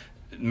that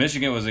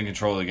Michigan was in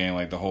control of the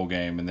game the whole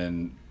game, and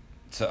then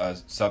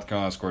South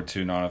Carolina scored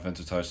 2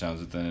 non-offensive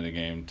touchdowns at the end of the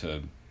game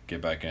to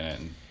get back in it.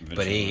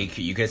 But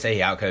you could say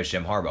he outcoached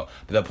Jim Harbaugh.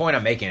 But the point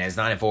I'm making is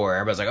 9-4.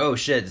 Everybody's like, "Oh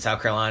shit,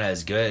 South Carolina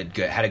is good.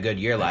 Had a good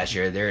year last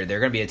year. They're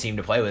going to be a team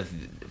to play with,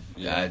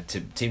 I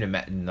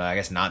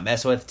guess not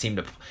mess with,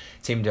 team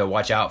to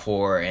watch out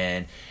for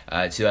in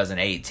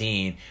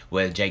 2018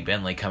 with Jake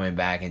Bentley coming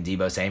back and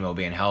Deebo Samuel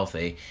being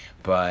healthy."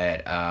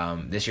 But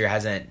this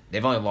year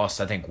they've only lost,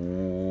 I think, 1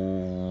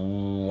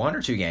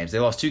 or 2 games. They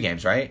lost 2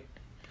 games, right?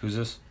 Who's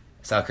this?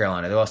 South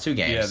Carolina. They lost 2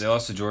 games. Yeah, they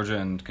lost to Georgia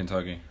and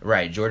Kentucky.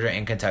 Right, Georgia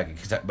and Kentucky.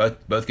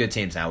 Both good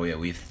teams now.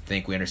 We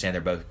think we understand they're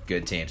both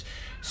good teams.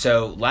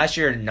 So last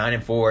year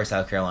 9-4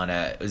 South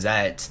Carolina,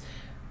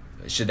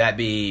 should that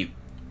be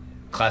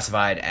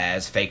classified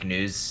as fake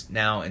news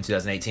now in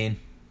 2018?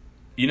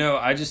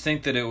 I just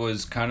think that it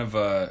was kind of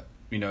a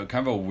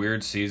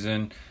weird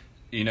season.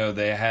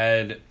 They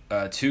had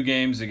 2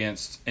 games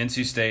against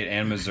NC State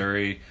and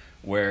Missouri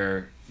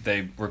where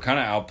they were kind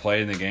of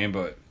outplayed in the game,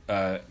 but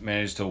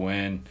managed to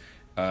win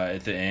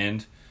at the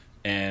end.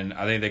 And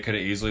I think they could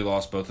have easily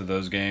lost both of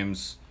those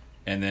games.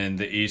 And then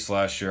the East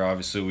last year,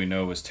 obviously, we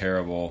know was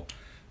terrible.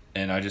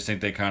 And I just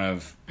think they kind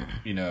of,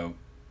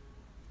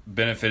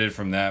 benefited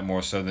from that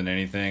more so than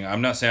anything.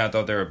 I'm not saying I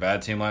thought they were a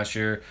bad team last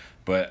year,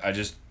 but I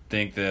just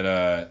think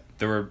that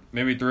there were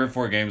maybe 3 or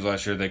 4 games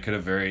last year they could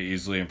have very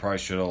easily and probably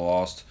should have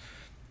lost.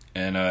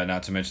 And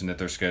not to mention that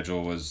their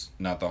schedule was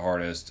not the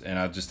hardest. And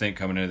I just think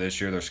coming into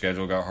this year, their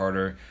schedule got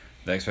harder.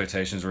 The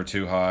expectations were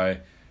too high.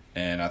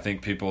 And I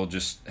think people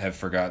just have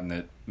forgotten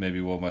that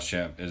maybe Will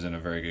Muschamp isn't a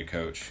very good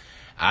coach.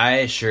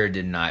 I sure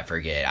did not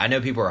forget. I know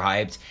people are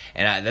hyped,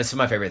 and that's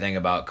my favorite thing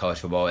about college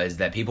football is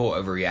that people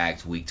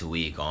overreact week to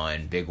week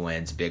on big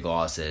wins, big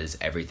losses,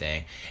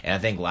 everything. And I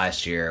think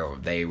last year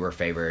they were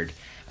favored.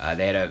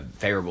 They had a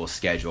favorable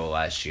schedule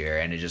last year,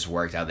 and it just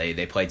worked out.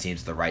 They played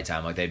teams at the right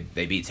time. Like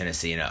they beat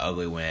Tennessee in an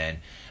ugly win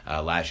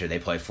last year. They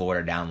played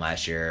Florida down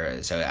last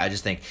year. So I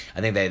think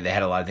they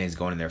had a lot of things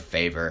going in their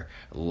favor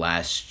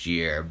last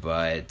year,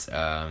 but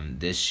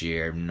this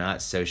year I'm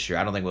not so sure.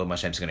 I don't think Will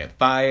Muschamp's going to get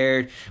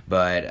fired,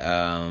 but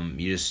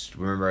you just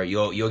remember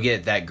you'll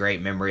get that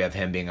great memory of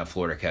him being a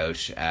Florida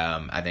coach.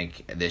 I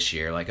think this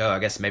year, I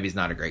guess maybe he's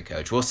not a great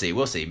coach. We'll see.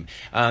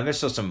 There's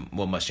still some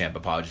Will Muschamp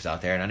apologists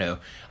out there, and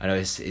I know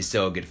he's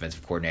still a good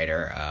defensive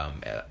coordinator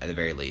at the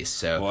very least.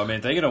 So well, I mean,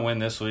 if they get a win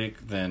this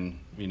week, then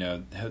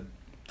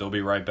they'll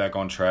be right back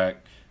on track,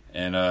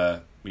 and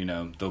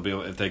they'll be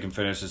if they can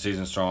finish the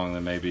season strong,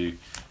 then maybe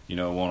it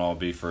won't all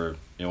be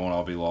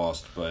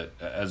lost. But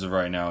as of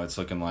right now, it's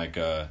looking like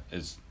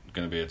it's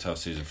going to be a tough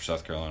season for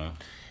South Carolina.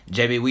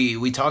 JB,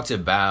 we talked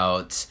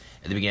about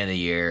at the beginning of the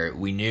year.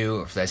 We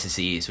knew for the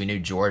SEC East, we knew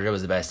Georgia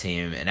was the best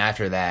team, and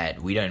after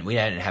that, we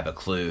didn't have a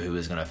clue who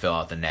was going to fill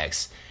out the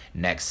next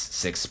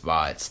 6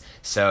 spots.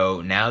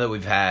 So now that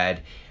we've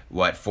had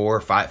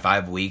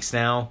 5 weeks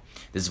now.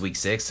 This is week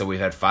 6, so we've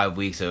had 5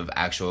 weeks of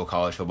actual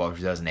college football for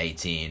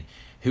 2018.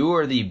 Who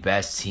are the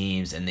best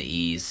teams in the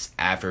East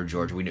after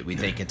Georgia? We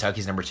think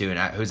Kentucky's number 2, and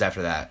who's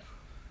after that?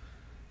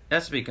 It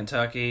has to be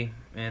Kentucky,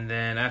 and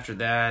then after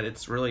that,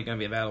 it's really going to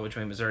be a battle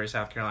between Missouri,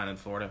 South Carolina, and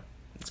Florida.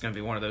 It's going to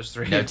be one of those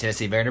 3. No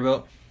Tennessee,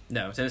 Vanderbilt?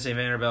 No, Tennessee and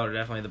Vanderbilt are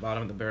definitely the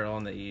bottom of the barrel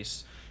in the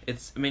East.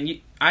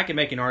 I can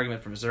make an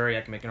argument for Missouri.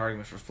 I can make an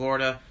argument for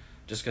Florida,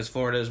 just because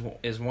Florida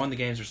is one of the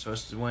games they're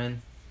supposed to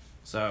win.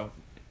 So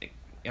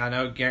I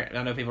know people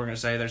are going to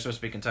say they're supposed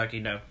to be Kentucky.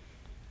 No,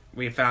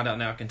 we found out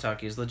now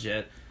Kentucky is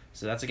legit.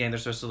 So that's a game they're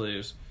supposed to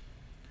lose.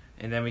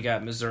 And then we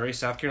got Missouri,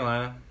 South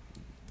Carolina.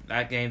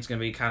 That game's going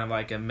to be kind of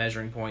like a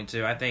measuring point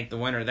too. I think the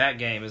winner of that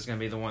game is going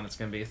to be the one that's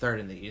going to be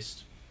 3rd in the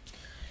East.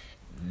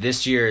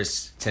 This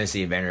year's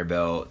Tennessee and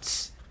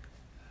Vanderbilt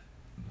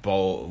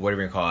bowl,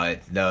 whatever you call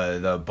it,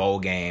 the bowl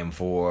game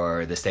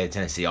for the state of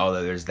Tennessee,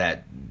 although there's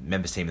that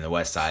Memphis team in the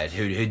West Side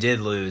who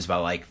did lose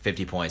by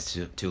 50 points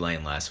to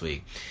Tulane last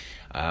week.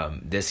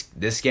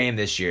 This game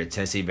this year,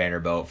 Tennessee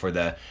Vanderbilt for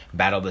the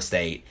Battle of the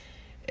State,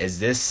 is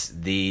this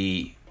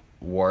the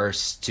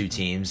worst 2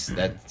 teams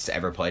that's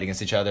ever played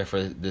against each other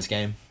for this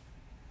game?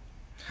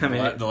 I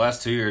mean, the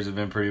last 2 years have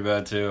been pretty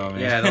bad too.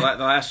 Yeah, the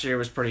last year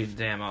was pretty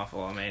damn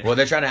awful. Well,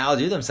 they're trying to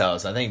outdo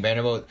themselves. I think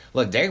Vanderbilt.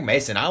 Look, Derek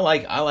Mason. I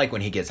like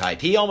when he gets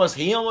hyped. He almost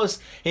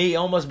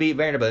beat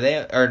Vanderbilt.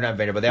 Not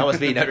Vanderbilt. They almost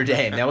beat Notre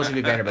Dame. They almost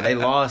beat Vanderbilt. They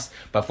lost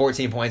by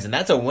 14 points, and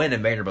that's a win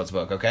in Vanderbilt's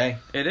book. Okay.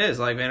 It is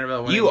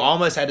Vanderbilt winning. You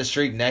almost had to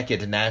streak naked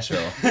to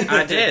Nashville.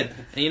 I did.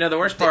 And the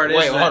worst part is.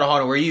 Wait, hold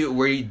on. Were you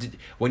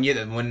when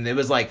it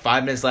was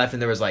 5 minutes left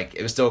and there was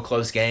it was still a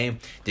close game?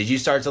 Did you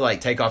start to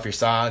take off your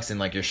socks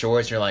and your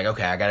shorts? And you're like,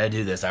 okay, I gotta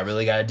do this. I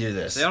really gotta do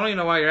this. I don't even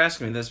know why you're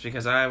asking me this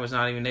because I was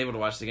not even able to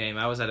watch the game.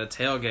 I was at a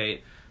tailgate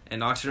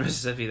in Oxford,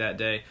 Mississippi that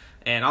day,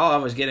 and all I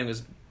was getting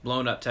was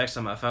blown up text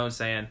on my phone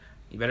saying,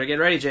 "You better get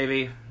ready,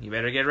 JB. You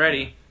better get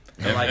ready."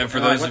 And for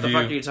those what the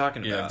fuck are you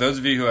talking about? Yeah, those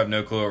of you who have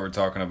no clue what we're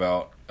talking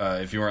about,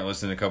 if you weren't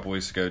listening a couple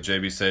weeks ago,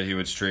 JB said he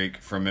would streak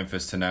from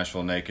Memphis to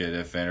Nashville naked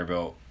if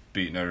Vanderbilt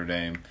beat Notre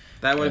Dame.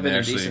 That would have been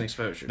a decent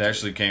exposure. They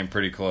actually came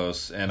pretty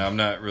close, and I'm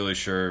not really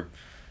sure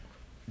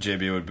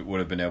JB would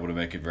have been able to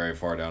make it very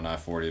far down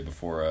I-40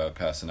 before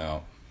passing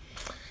out.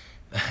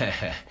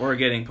 or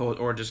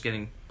just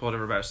getting pulled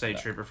over by a state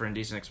trooper for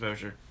indecent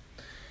exposure.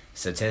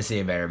 So Tennessee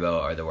and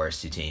Vanderbilt are the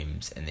worst 2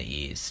 teams in the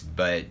East,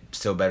 but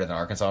still better than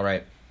Arkansas,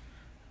 right?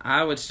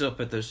 I would still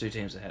put those 2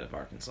 teams ahead of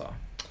Arkansas.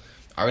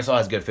 Arkansas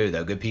has good food,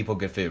 though. Good people,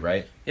 good food,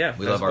 right? Yeah.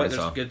 We love Arkansas.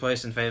 There's a good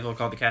place in Fayetteville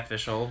called the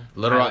Catfish Hole.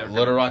 Little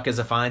Rock is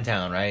a fine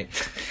town, right?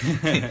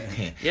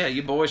 Yeah,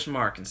 you boys from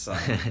Arkansas.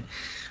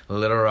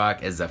 Little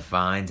Rock is a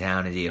fine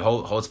town indeed.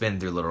 Holt's been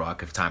through Little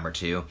Rock a time or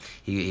two.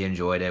 He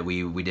enjoyed it.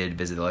 We did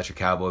visit the Electric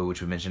Cowboy, which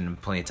we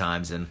mentioned plenty of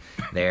times in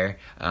there.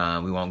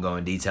 We won't go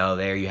in detail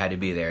there. You had to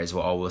be there is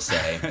all we'll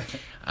say.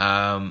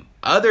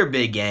 Other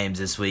big games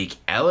this week,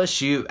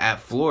 LSU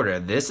at Florida.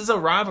 This is a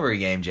rivalry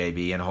game,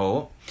 JB and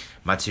Holt.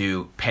 my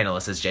two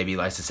panelists, as JB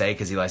likes to say,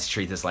 because he likes to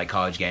treat this like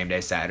college game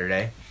day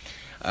Saturday.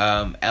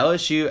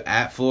 LSU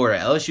at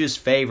Florida. LSU is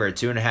favored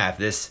 2.5.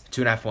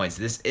 2.5 points.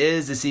 This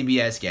is the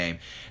CBS game.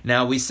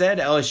 Now, we said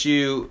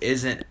LSU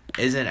isn't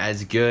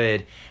as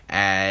good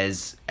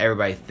as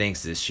everybody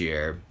thinks this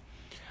year.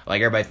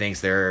 Like, everybody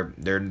thinks they're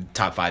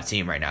top 5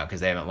 team right now because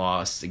they haven't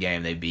lost a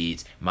game. They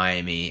beat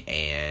Miami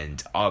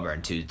and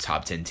Auburn, 2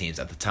 top 10 teams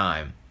at the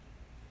time.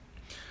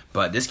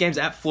 But this game's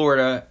at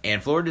Florida,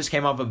 and Florida just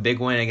came off a big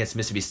win against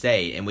Mississippi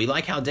State. And we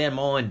like how Dan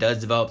Mullen does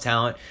develop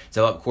talent,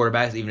 develop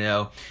quarterbacks, even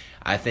though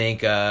I think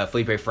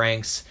Felipe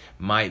Franks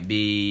might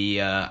be...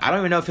 I don't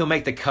even know if he'll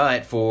make the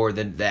cut for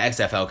the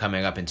XFL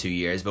coming up in 2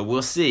 years, but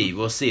we'll see.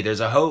 We'll see. There's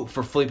a hope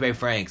for Felipe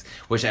Franks,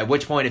 at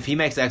which point, if he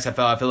makes the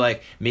XFL, I feel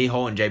like me,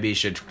 Holt, and JB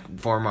should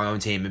form our own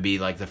team and be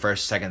like the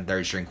first, second,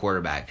 third string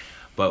quarterback.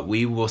 But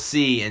we will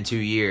see in 2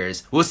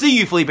 years. We'll see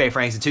you, Felipe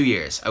Franks, in 2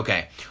 years.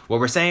 Okay. What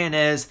we're saying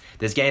is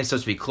this game's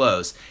supposed to be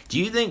close. Do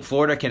you think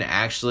Florida can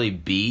actually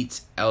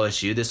beat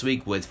LSU this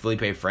week with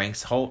Felipe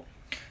Franks, Holt?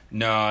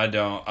 No, I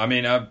don't. I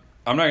mean, I'm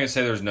not going to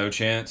say there's no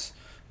chance,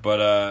 but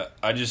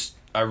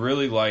I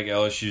really like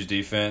LSU's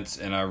defense,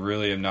 and I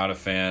really am not a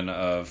fan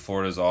of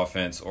Florida's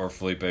offense or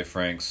Felipe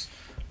Franks.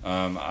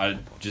 I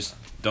just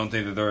don't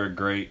think that they're a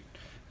great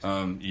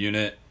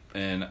unit,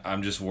 and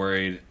I'm just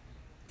worried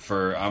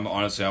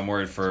I'm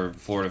worried for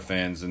Florida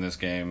fans in this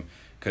game,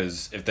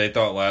 because if they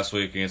thought last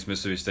week against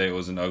Mississippi State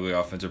was an ugly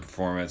offensive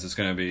performance, it's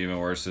going to be even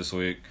worse this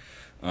week.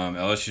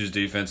 LSU's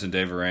defense and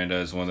Dave Aranda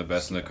is one of the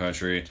best in the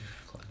country,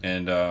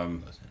 and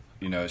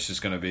it's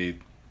just going to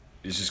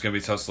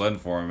be tough sledding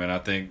for him. And I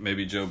think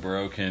maybe Joe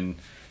Burrow can.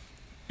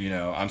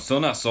 I'm still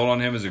not sold on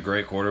him as a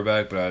great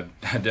quarterback, but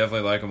I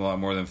definitely like him a lot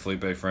more than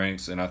Felipe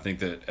Franks, and I think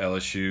that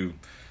LSU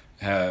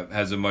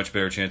has a much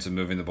better chance of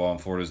moving the ball in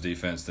Florida's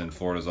defense than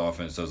Florida's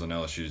offense does on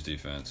LSU's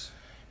defense.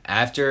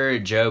 After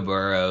Joe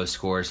Burrow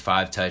scores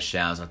 5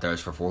 touchdowns and throws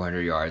for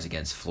 400 yards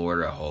against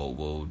Florida,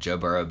 will Joe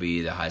Burrow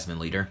be the Heisman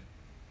leader?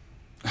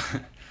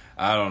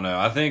 I don't know.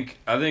 I think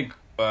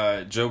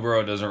Joe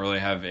Burrow doesn't really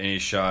have any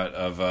shot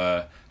of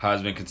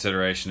Heisman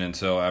consideration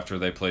until after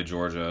they play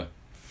Georgia.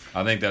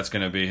 I think that's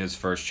going to be his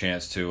first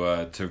chance to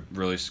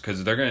really,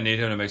 because they're going to need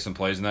him to make some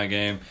plays in that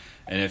game.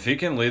 And if he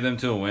can lead them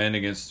to a win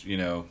against,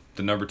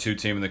 the number 2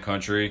 team in the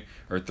country,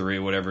 or 3,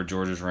 whatever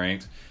Georgia's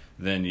ranked,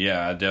 then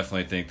yeah, I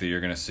definitely think that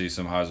you're going to see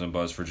some Heisman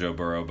buzz for Joe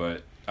Burrow.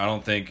 But I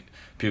don't think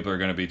people are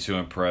going to be too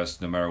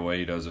impressed no matter what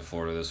he does at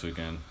Florida this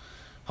weekend.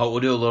 We'll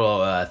do a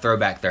little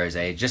throwback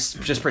Thursday.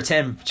 Just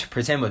pretend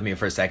with me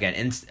for a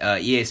second.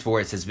 EA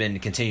Sports has been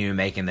continuing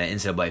making the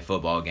NCAA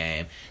football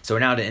game. So we're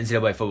now to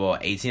NCAA football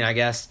 18, I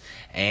guess,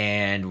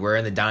 and we're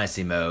in the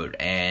dynasty mode.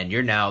 And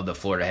you're now the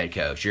Florida head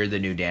coach. You're the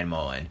new Dan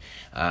Mullen,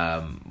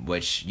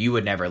 which you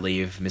would never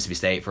leave Mississippi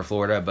State for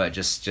Florida, but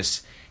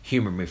just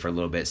humor me for a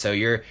little bit. So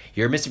you're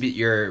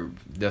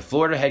the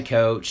Florida head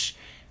coach,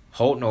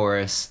 Holt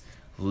Norris,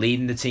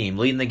 leading the team,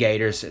 leading the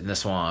Gators in the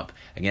swamp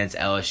against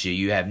LSU.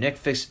 You have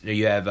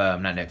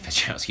not Nick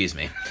Fitzgerald, excuse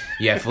me.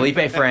 You have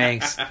Felipe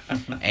Franks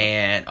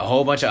and a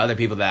whole bunch of other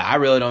people that I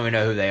really don't even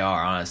know who they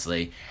are,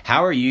 honestly.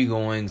 How are you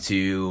going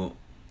to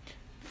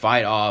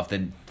fight off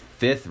the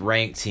 5th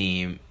ranked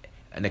team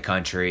in the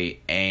country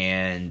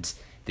and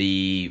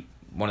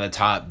one of the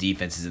top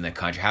defenses in the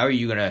country? How are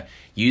you going to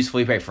use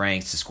Felipe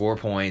Franks to score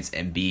points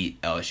and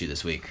beat LSU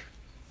this week?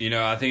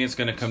 I think it's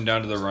going to come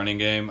down to the running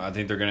game. I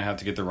think they're going to have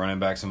to get the running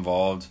backs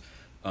involved.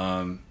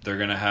 They're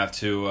going to have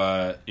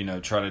to,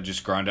 try to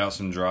just grind out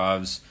some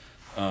drives.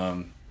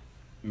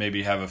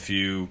 Maybe have a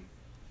few,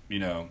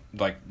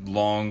 like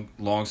long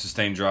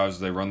sustained drives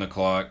where they run the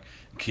clock,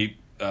 keep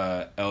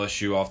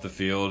LSU off the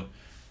field.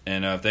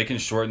 And if they can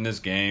shorten this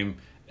game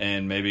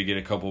and maybe get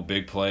a couple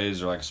big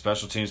plays or like a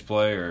special teams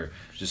play or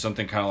just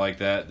something kind of like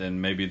that,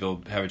 then maybe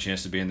they'll have a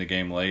chance to be in the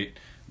game late.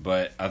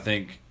 But I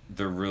think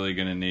they're really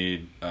going to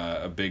need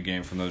a big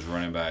game from those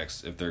running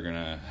backs if they're going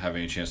to have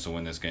any chance to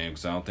win this game,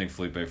 because I don't think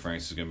Felipe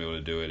Franks is going to be able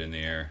to do it in the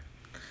air.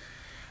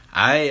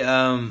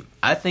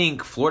 I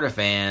think Florida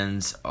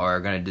fans are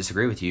going to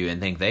disagree with you and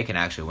think they can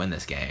actually win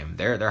this game.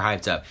 They're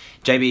hyped up.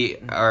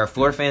 JB, are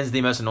Florida fans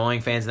the most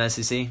annoying fans in the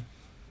SEC?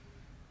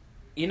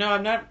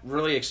 I'm not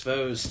really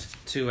exposed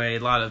to a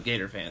lot of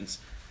Gator fans.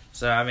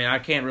 So, I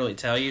can't really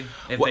tell you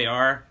if they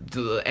are.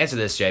 To answer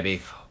this, JB,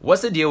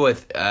 what's the deal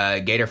with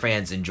Gator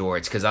fans in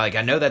Georgia? Because I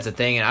know that's a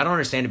thing, and I don't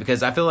understand it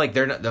because I feel like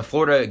Gainesville,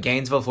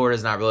 Florida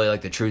is not really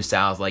like the true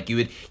South. Like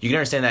you can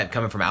understand that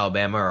coming from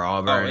Alabama or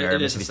Auburn or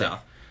Mississippi State.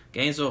 South.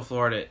 Gainesville,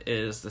 Florida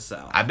is the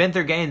South. I've been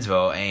through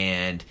Gainesville,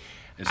 and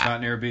it's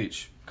not near a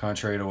beach,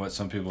 contrary to what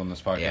some people in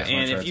this podcast. Yeah,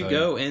 and if you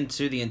go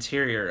into the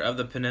interior of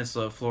the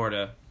peninsula of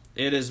Florida,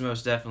 it is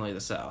most definitely the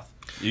South.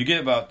 You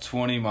get about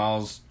 20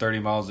 miles, 30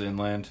 miles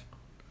inland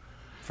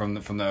from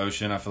the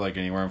ocean. I feel like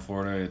anywhere in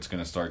Florida, it's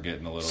going to start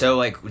getting a little.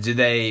 So, do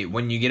they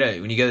when you go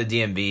to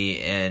the DMV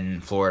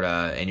in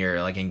Florida and you're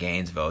in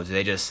Gainesville,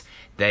 do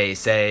they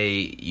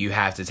say you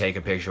have to take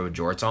a picture with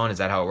jorts on? Is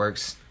that how it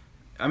works?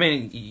 I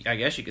mean, I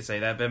guess you could say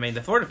that, but I mean,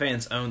 the Florida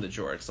fans own the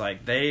jorts.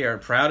 Like, they are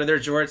proud of their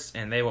jorts,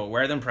 and they will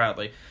wear them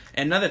proudly.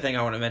 And another thing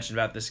I want to mention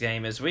about this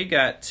game is we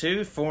got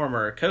two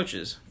former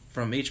coaches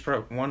from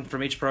one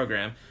from each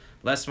program.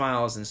 Les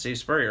Miles and Steve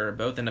Spurrier are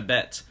both in a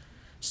bet.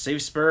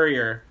 Steve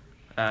Spurrier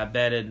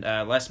betted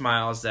Les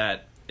Miles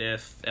that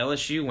if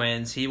LSU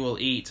wins, he will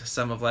eat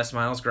some of Les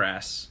Miles'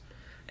 grass.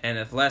 And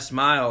if Les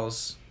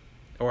Miles,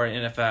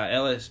 if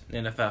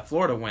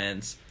Florida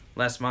wins,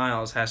 Les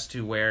Miles has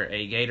to wear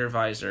a gator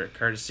visor,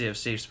 courtesy of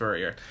Steve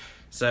Spurrier.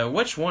 So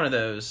which one of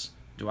those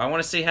do I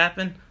want to see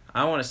happen?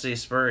 I want to see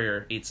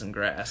Spurrier eat some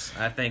grass.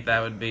 I think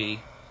that would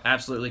be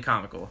absolutely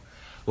comical.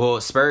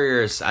 Well,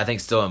 Spurrier's, I think,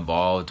 still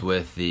involved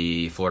with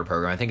the Florida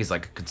program. I think he's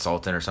like a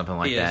consultant or something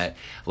like that.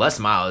 Les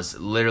Miles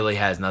literally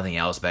has nothing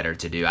else better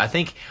to do. I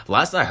think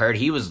last I heard,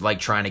 he was like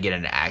trying to get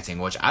into acting,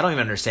 which I don't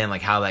even understand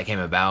like how that came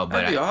about. But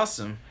that'd be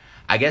awesome.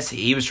 I guess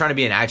he was trying to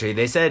be an actor.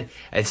 They said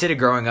instead of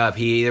growing up,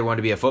 he either wanted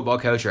to be a football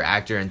coach or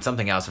actor and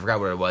something else. I forgot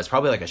what it was.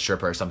 Probably like a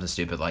stripper or something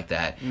stupid like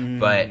that.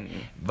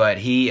 But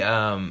he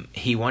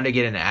wanted to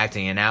get into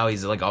acting, and now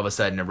he's like all of a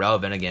sudden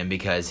irrelevant again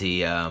because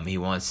he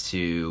wants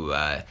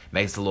to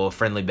make a little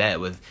friendly bet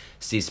with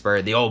Steve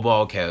Spurrier, the old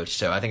ball coach.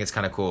 So I think it's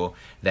kind of cool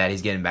that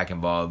he's getting back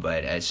involved.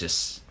 But it's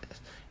just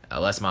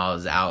Les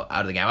Miles is out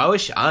of the game. I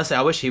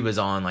wish he was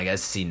on like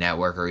SEC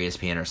Network or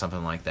ESPN or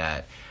something like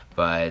that.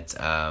 But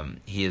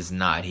he is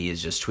not. He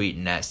is just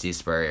tweeting at Steve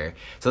Spurrier.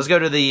 So let's go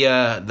to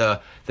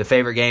the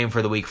favorite game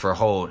for the week for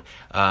Holt.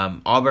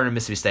 Auburn and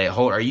Mississippi State.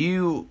 Holt, are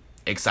you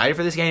excited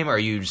for this game or are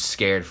you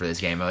scared for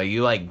this game? Are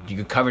you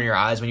you covering your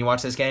eyes when you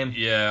watch this game?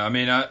 Yeah, I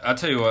mean, I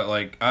tell you what,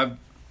 I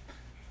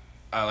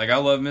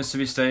love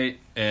Mississippi State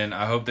and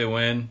I hope they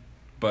win,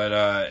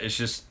 but it's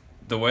just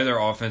the way their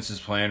offense is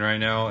playing right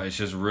now. It's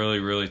just really,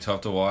 really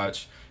tough to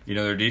watch. You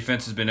know, their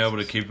defense has been able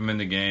to keep them in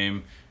the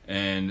game,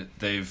 and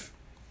they've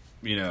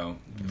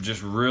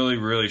just really,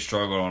 really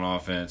struggled on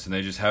offense, and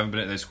they just haven't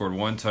been. They scored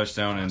one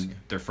touchdown in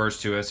their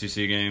first two SEC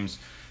games,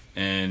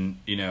 and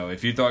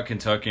if you thought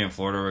Kentucky and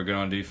Florida were good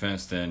on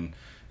defense, then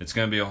it's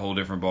going to be a whole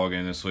different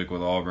ballgame this week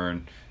with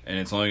Auburn, and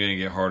it's only going to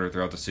get harder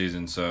throughout the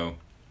season. So,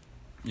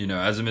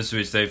 as a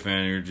Mississippi State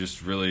fan, you're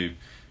just really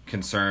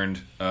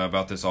concerned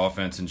about this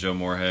offense and Joe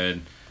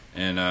Moorhead,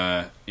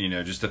 and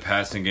just the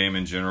passing game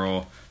in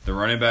general. The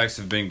running backs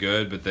have been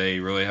good, but they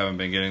really haven't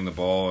been getting the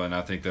ball, and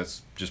I think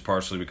that's just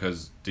partially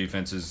because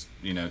defenses,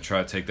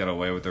 try to take that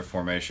away with their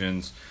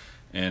formations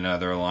and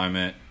their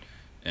alignment,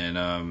 and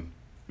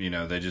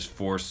they just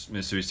force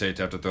Mississippi State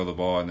to have to throw the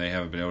ball, and they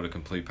haven't been able to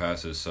complete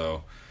passes.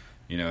 So,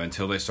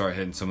 until they start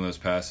hitting some of those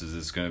passes,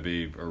 it's going to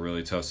be a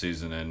really tough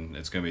season, and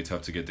it's going to be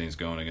tough to get things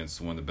going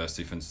against one of the best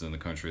defenses in the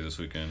country this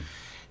weekend.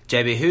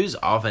 JB, whose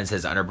offense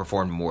has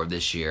underperformed more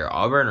this year,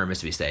 Auburn or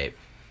Mississippi State?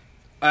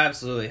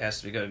 Absolutely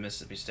has to go to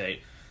Mississippi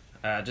State.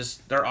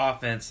 Just their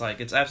offense,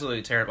 it's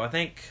absolutely terrible. I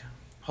think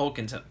Holt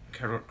can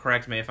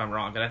correct me if I'm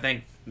wrong, but I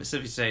think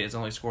Mississippi State has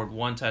only scored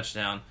one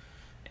touchdown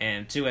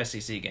in two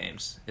SEC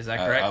games. Is that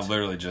correct? I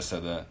literally just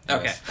said that.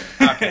 Okay. Yes.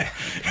 Okay.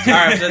 All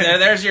right. So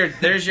there's your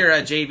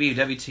JB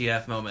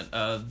WTF moment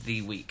of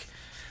the week.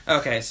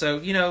 Okay. So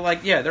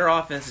their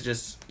offense is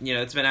just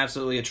it's been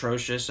absolutely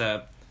atrocious.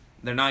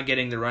 They're not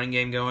getting the running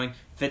game going.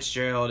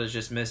 Fitzgerald is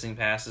just missing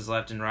passes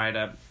left and right.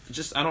 I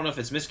don't know if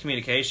it's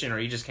miscommunication or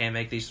he just can't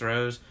make these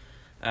throws.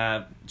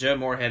 Joe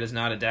Moorhead has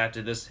not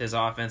adapted his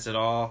offense at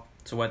all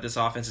to what this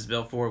offense is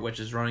built for, which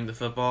is running the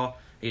football.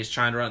 He's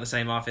trying to run the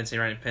same offense he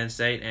ran in Penn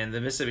State, and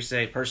the Mississippi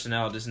State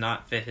personnel does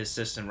not fit his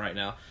system right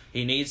now.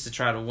 He needs to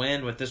try to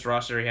win with this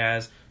roster he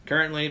has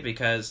currently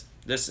because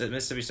this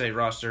Mississippi State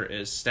roster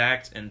is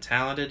stacked and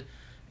talented.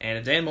 And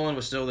if Dan Mullen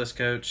was still this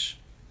coach,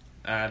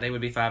 they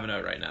would be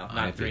 5-0 right now,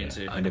 not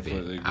 3-2.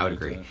 I would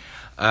agree.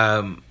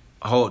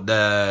 Holt,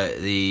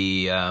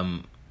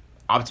 the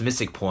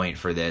optimistic point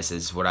for this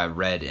is what I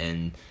read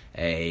in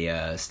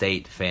a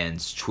State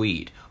fan's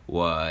tweet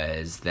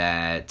was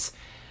that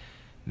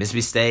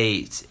Mississippi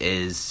State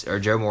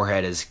Joe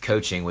Moorhead is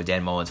coaching with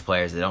Dan Mullen's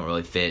players that don't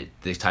really fit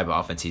the type of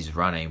offense he's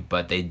running,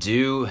 but they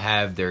do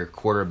have their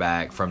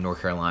quarterback from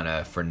North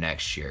Carolina for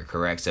next year,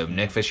 correct? So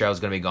Nick Fitzgerald is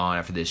going to be gone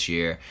after this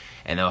year,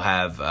 and they'll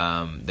have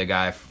the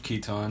guy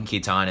Keaton,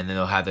 and then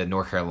they'll have the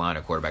North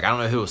Carolina quarterback. I don't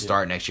know who will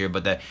start next year,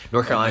 but the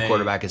North Carolina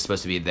quarterback is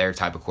supposed to be their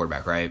type of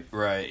quarterback, right?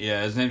 Right,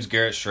 yeah. His name's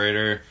Garrett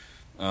Schrader.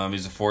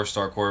 He's a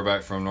 4-star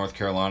quarterback from North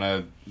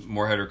Carolina.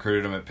 Moorhead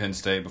recruited him at Penn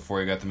State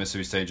before he got the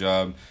Mississippi State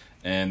job.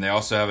 And they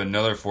also have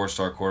another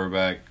 4-star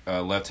quarterback,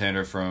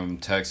 left-hander from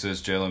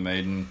Texas, Jalen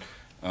Maiden,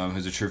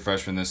 who's a true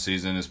freshman this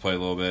season, has played a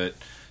little bit.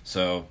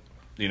 So,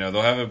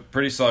 they'll have a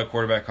pretty solid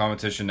quarterback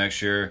competition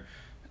next year.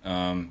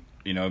 It'll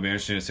be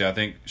interesting to see. I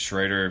think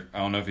Schrader, I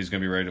don't know if he's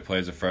going to be ready to play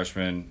as a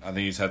freshman. I think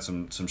he's had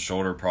some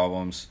shoulder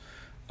problems.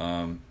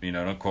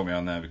 Don't quote me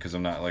on that because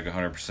I'm not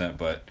 100%,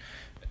 but,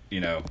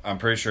 I'm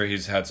pretty sure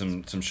he's had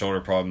some shoulder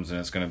problems, and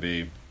it's going to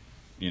be,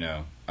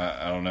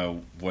 I don't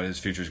know what his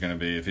future is going to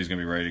be, if he's going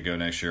to be ready to go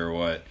next year or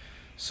what.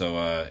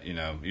 So,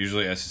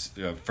 usually a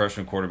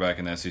freshman quarterback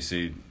in the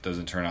SEC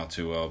doesn't turn out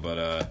too well.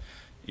 But,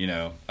 you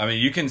know, I mean,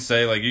 you can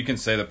say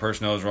the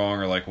personnel is wrong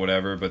or like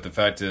whatever, but the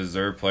fact is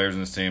there are players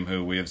in this team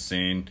who we have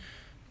seen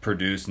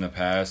produce in the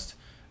past,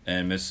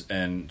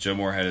 and Joe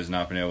Moorhead has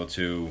not been able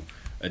to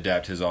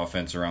adapt his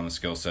offense around the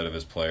skill set of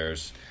his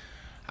players.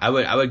 I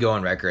would go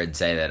on record and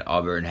say that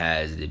Auburn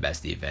has the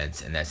best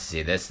defense in the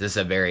SEC. This is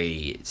a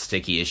very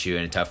sticky issue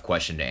and a tough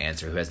question to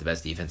answer. Who has the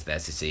best defense in the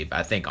SEC? But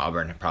I think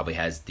Auburn probably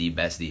has the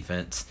best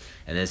defense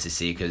in the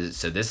SEC.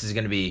 So this is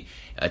going to be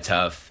a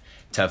tough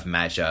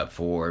matchup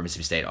for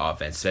Mississippi State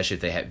offense, especially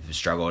if they have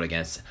struggled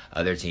against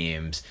other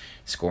teams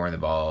scoring the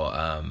ball.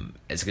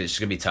 It's going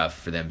to be tough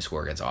for them to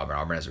score against Auburn.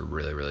 Auburn has a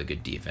really, really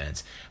good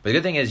defense. But the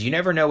good thing is you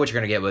never know what you're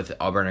going to get with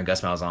Auburn and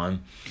Gus Malzahn.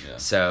 Yeah.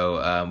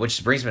 So,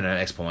 which brings me to the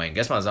next point.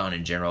 Gus Malzahn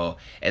in general,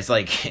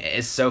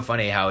 it's so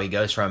funny how he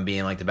goes from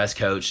being like the best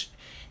coach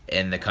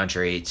in the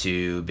country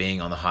to being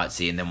on the hot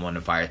seat and then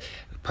wanting to fire.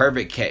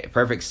 Perfect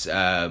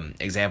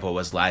example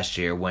was last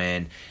year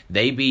when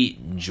they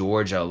beat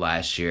Georgia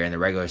last year in the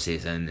regular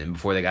season, and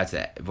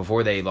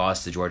before they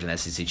lost to Georgia in the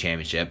SEC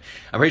championship.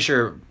 I'm pretty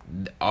sure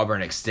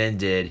Auburn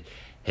extended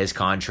his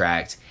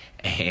contract,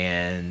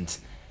 and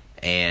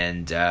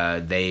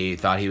they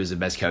thought he was the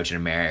best coach in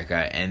America,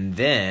 and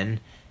then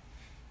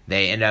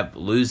they end up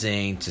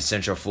losing to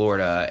Central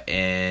Florida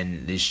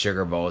in the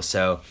Sugar Bowl.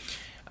 So.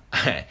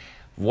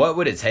 What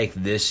would it take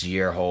this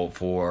year, Holt,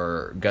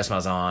 for Gus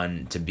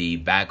Malzahn to be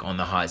back on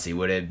the hot seat?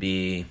 Would it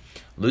be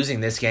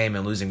losing this game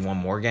and losing one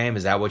more game?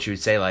 Is that what you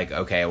would say? Like,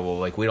 okay, well,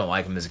 like we don't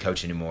like him as a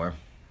coach anymore.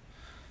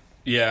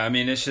 Yeah, I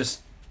mean, it's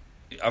just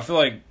I feel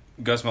like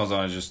Gus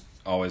Malzahn is just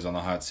always on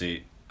the hot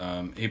seat.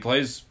 He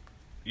plays,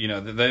 you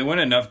know, they win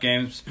enough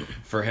games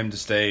for him to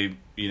stay,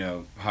 you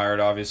know, hired,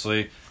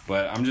 obviously.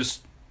 But I'm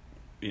just.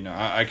 You know,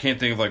 I can't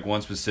think of like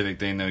one specific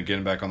thing that would get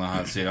him back on the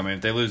hot seat. I mean, if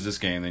they lose this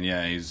game, then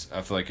yeah,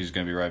 I feel like he's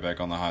going to be right back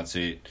on the hot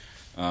seat.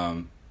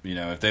 You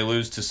know, if they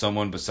lose to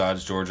someone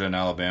besides Georgia and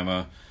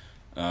Alabama,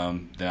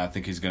 then I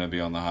think he's going to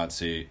be on the hot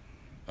seat.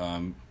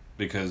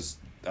 Because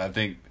I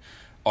think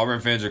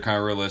Auburn fans are kind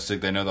of realistic.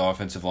 They know the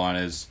offensive line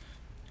is,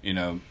 you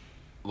know,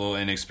 a little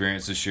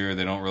inexperienced this year.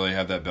 They don't really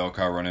have that bell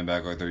cow running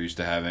back like they're used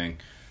to having.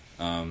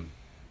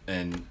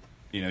 And,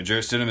 you know,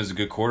 Jarrett Stidham is a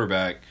good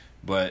quarterback,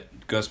 but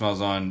Gus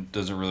Malzahn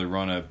doesn't really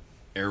run a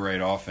air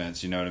raid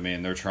offense, you know what I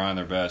mean? They're trying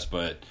their best,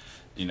 but,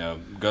 you know,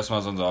 Gus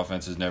Malzahn's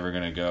offense is never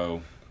going to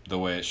go the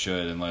way it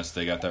should unless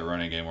they got that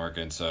running game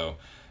working. So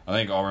I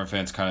think Auburn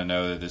fans kind of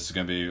know that this is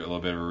going to be a little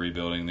bit of a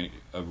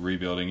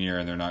rebuilding year,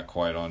 and they're not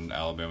quite on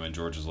Alabama and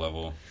Georgia's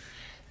level.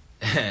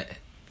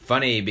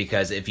 Funny,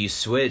 because if you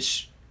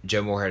switch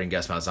Joe Moorhead and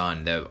Gus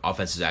Malzahn, the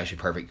offense is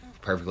actually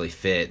perfectly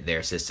fit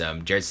their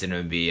system. Jarrett Stidham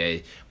would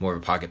be more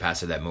of a pocket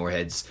passer that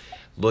Moorhead's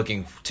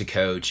looking to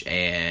coach,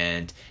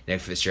 and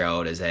Nick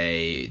Fitzgerald is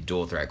a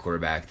dual threat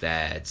quarterback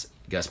that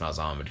Gus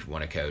Malzahn would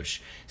want to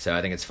coach. So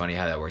I think it's funny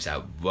how that works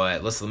out.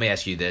 But let me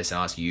ask you this, and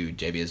I'll ask you,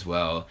 JB, as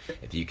well.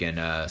 If you can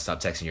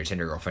stop texting your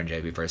Tinder girlfriend,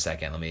 JB, for a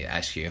second, let me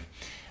ask you.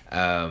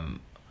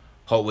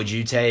 Holt, would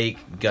you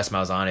take Gus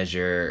Malzahn as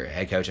your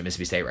head coach at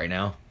Mississippi State right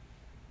now?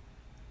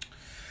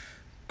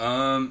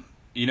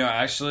 You know,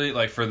 actually,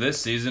 like for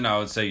this season, I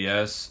would say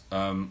yes.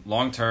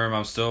 Long term,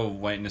 I'm still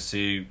waiting to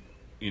see,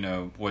 you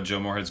know, what Joe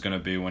Moorhead's going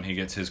to be when he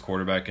gets his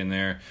quarterback in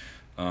there.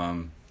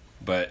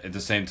 But at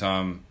the same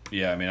time,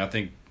 yeah, I mean, I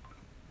think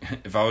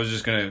if I was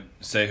just going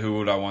to say who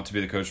would I want to be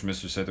the coach for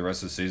Mississippi State the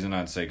rest of the season,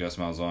 I'd say Gus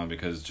Malzahn,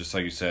 because just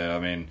like you said, I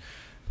mean,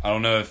 I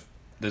don't know if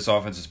this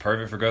offense is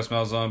perfect for Gus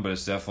Malzahn, but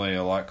it's definitely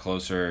a lot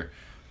closer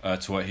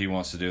to what he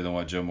wants to do than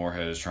what Joe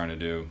Moorhead is trying to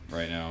do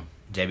right now.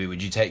 JB,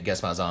 would you take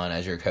Gus Malzahn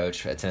as your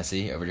coach at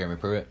Tennessee over Jeremy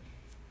Pruitt?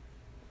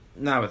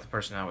 Not with the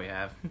personnel we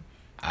have.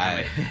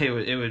 I mean,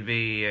 it would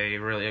be a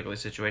really ugly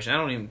situation. I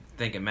don't even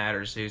think it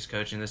matters who's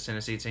coaching this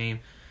Tennessee team.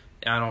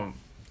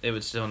 It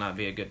would still not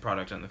be a good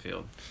product on the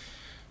field.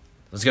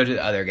 Let's go to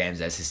the other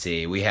games at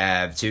SEC. We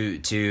have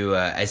two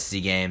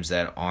SEC games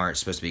that aren't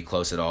supposed to be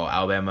close at all.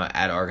 Alabama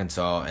at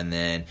Arkansas, and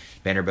then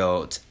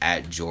Vanderbilt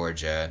at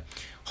Georgia.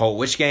 Holt,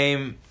 which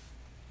game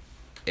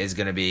is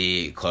going to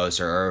be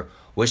closer, or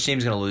which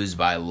team's going to lose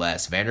by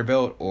less,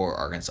 Vanderbilt or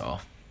Arkansas?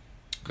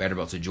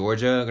 Vanderbilt to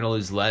Georgia going to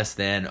lose less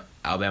than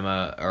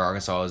Alabama, or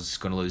Arkansas is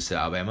going to lose to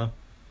Alabama?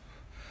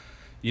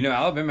 You know,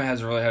 Alabama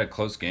hasn't really had a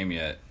close game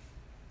yet.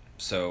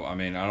 So, I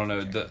mean, I don't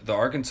know. The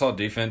Arkansas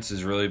defense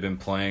has really been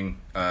playing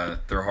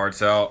their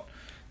hearts out.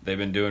 They've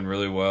been doing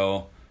really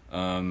well.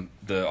 The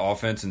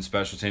offense and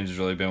special teams has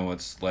really been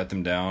what's let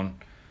them down.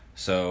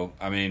 So,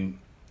 I mean,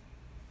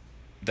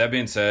 that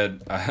being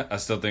said, I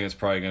still think it's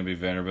probably going to be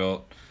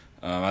Vanderbilt.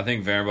 I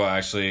think Vanderbilt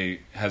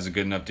actually has a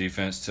good enough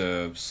defense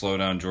to slow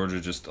down Georgia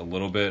just a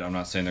little bit. I'm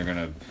not saying they're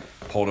going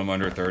to hold them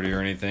under 30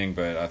 or anything,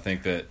 but I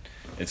think that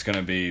it's going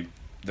to be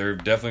 – they're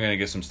definitely going to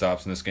get some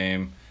stops in this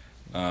game.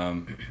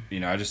 You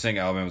know, I just think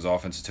Alabama's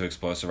offense is too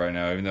explosive right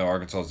now, even though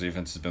Arkansas's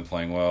defense has been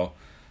playing well.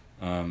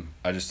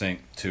 I just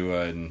think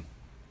Tua and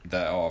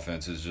that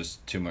offense is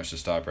just too much to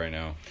stop right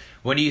now.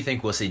 When do you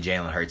think we'll see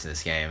Jalen Hurts in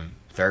this game?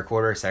 Third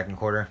quarter, second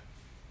quarter?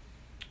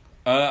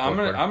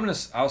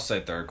 I'll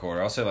say third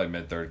quarter. I'll say like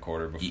mid third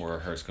quarter before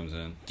Hurts comes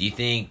in. Do you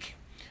think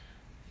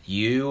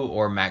you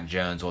or Mac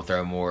Jones will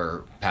throw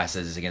more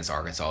passes against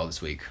Arkansas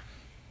this week?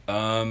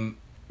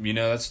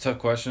 That's a tough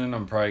question.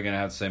 I'm probably gonna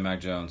have to say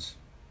Mac Jones.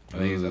 I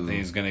think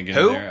he's gonna get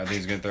in there. I think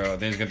he's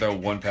gonna throw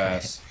one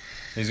pass.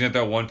 He's gonna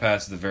throw one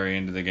pass at the very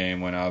end of the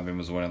game when Alabama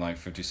was winning like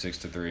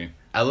 56-3.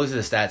 I looked at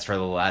the stats for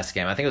the last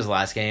game. I think it was the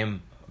last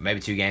game, maybe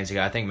 2 games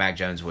ago. I think Mac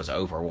Jones was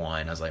over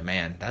 1. I was like,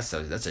 man, that's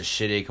a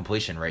shitty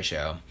completion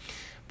ratio.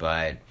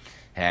 But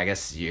hey, I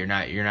guess you're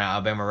not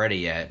Alabama ready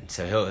yet,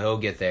 so he'll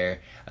get there.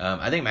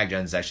 I think Mac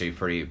Jones is actually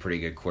a pretty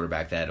good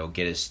quarterback that'll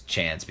get his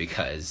chance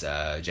because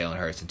Jalen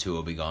Hurts and Tua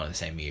will be gone in the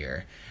same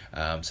year.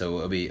 So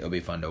it'll be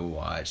fun to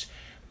watch.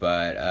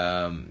 But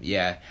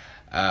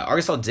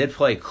Arkansas did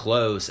play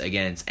close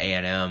against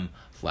A&M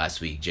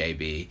last week,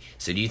 JB.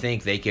 So do you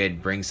think they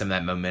could bring some of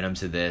that momentum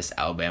to this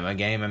Alabama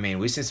game? I mean,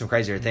 we've seen some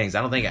crazier things.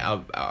 I don't think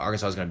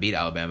Arkansas is going to beat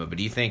Alabama, but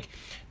do you think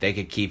they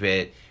could keep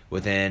it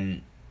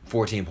within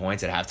 14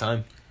 points at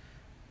halftime?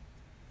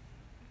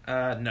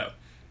 No.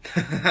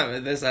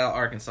 This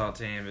Arkansas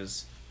team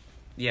is,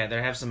 they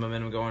have some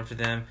momentum going for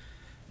them,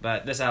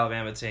 but this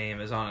Alabama team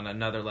is on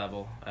another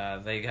level.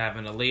 They have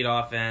an elite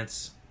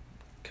offense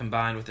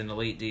combined with an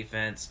elite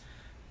defense.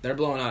 They're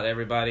blowing out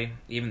everybody,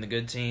 even the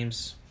good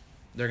teams.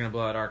 They're going to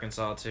blow out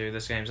Arkansas too.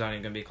 This game's not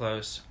even going to be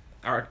close.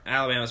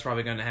 Alabama's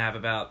probably going to have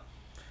about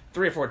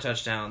 3 or 4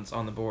 touchdowns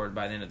on the board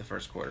by the end of the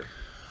first quarter.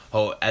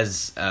 Oh,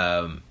 as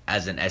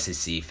an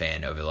SEC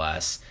fan over the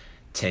last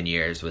 10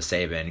 years with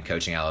Saban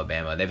coaching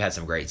Alabama, they've had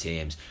some great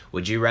teams.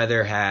 Would you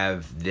rather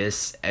have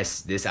this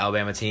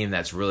Alabama team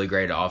that's really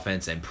great at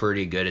offense and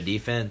pretty good at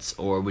defense,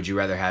 or would you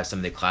rather have some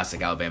of the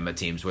classic Alabama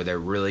teams where they're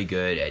really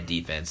good at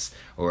defense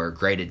or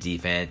great at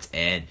defense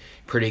and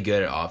pretty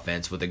good at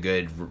offense with a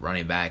good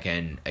running back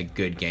and a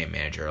good game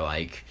manager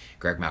like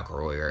Greg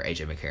McElroy or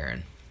AJ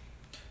McCarron?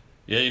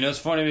 Yeah, it's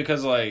funny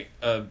because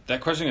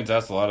that question gets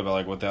asked a lot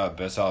about what the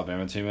best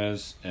Alabama team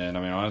is, and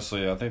I mean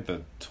honestly, I think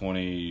the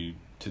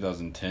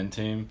 2010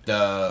 team,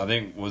 I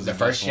think was the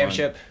first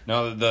championship.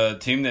 No, the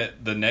team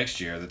the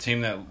next year, the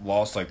team that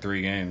lost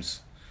 3 games.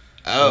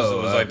 Oh,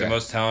 it was the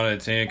most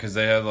talented team because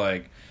they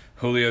had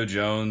Julio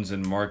Jones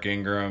and Mark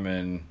Ingram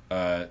and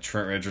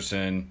Trent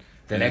Richardson.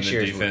 The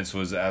defense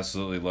was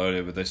absolutely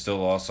loaded, but they still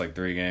lost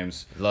 3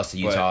 games. Lost to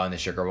Utah in the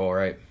Sugar Bowl,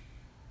 right?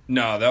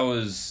 No, that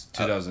was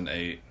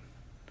 2008.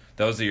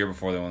 That was the year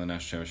before they won the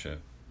national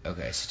championship.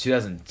 Okay, so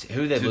 2000.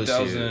 Who did they lose to?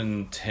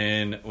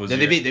 2010 was.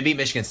 They beat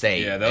Michigan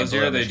State. Yeah, that was the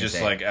year they just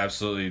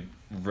absolutely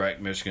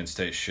wrecked Michigan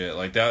State shit.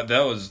 That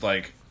was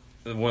one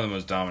of the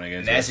most dominant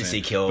games. The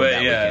SEC killed. But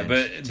that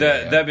weekend,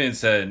 that being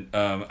said,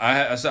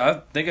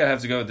 I think I'd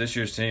have to go with this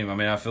year's team. I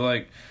mean, I feel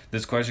like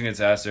this question gets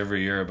asked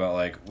every year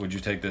about would you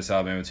take this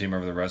Alabama team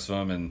over the rest of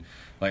them? And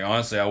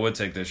honestly, I would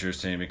take this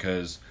year's team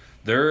because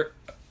their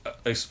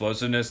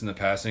explosiveness in the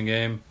passing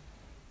game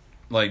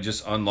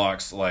just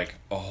unlocks a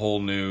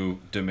whole new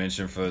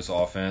dimension for this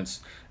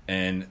offense,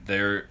 and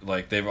they're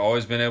they've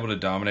always been able to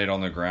dominate on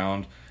the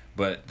ground,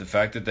 but the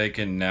fact that they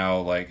can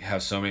now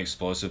have so many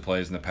explosive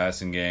plays in the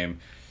passing game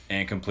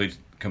and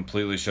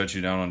completely shut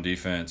you down on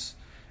defense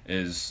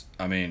is,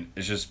 I mean,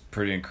 it's just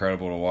pretty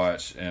incredible to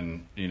watch.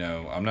 And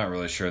I'm not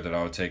really sure that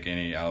I would take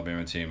any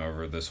Alabama team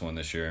over this one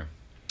this year.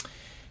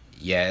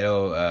 Yeah,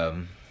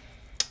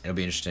 it'll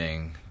be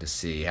interesting to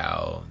see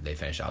how they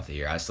finish off the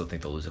year. I still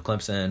think they'll lose to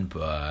Clemson,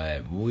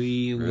 but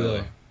we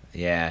will.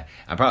 Yeah,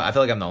 I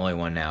feel like I'm the only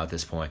one now at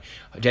this point.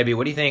 JB,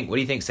 what do you think? What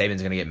do you think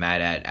Saban's going to get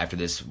mad at after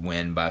this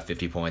win by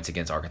 50 points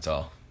against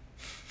Arkansas?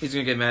 He's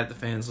going to get mad at the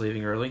fans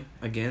leaving early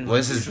again. Well,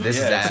 this is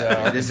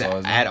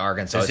at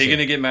Arkansas. Is he going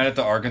to get mad at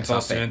the Arkansas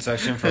student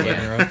section for leaving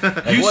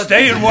early? You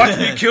stay and watch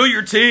me kill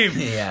your team.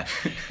 Yeah.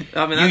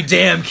 I mean, you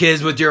damn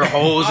kids with your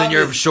holes in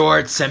your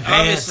shorts and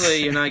pants.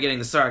 Obviously, you're not getting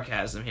the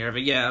sarcasm here,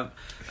 but yeah.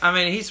 I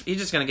mean, he's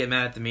just going to get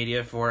mad at the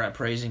media for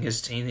praising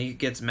his team. He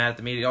gets mad at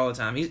the media all the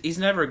time. He's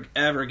never,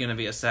 ever going to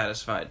be a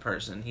satisfied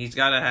person. He's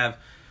got to have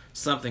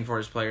something for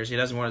his players. He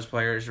doesn't want his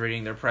players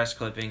reading their press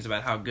clippings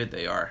about how good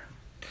they are.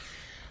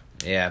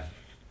 Yeah.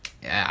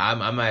 Yeah,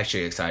 I'm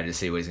actually excited to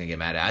see what he's gonna get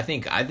mad at. I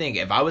think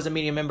if I was a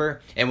media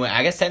member, and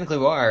I guess technically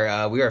we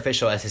are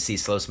official SEC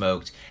slow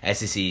smoked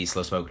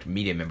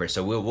media members,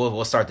 so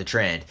we'll start the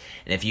trend.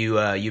 And if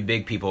you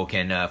big people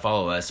can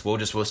follow us,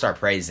 we'll start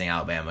praising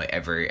Alabama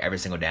every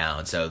single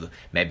down. So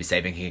maybe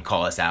Saban can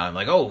call us out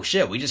and oh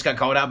shit, we just got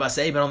called out by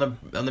Saban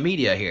on the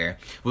media here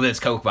with his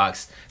Coke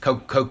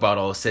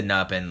bottle sitting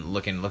up and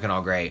looking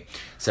all great.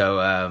 So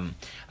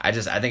I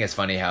think it's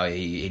funny how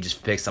he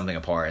just picks something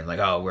apart and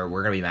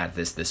we're gonna be mad at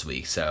this week.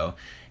 So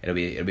it'll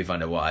be fun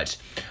to watch.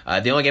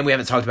 The only game we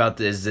haven't talked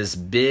about is this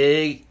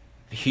big,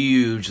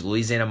 huge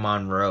Louisiana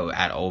Monroe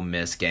at Ole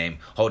Miss game.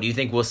 Do you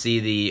think we'll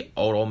see the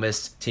old Ole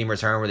Miss team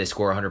return where they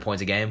score 100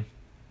 points a game?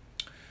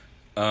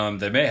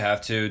 They may have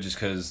to, just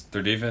because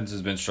their defense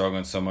has been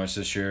struggling so much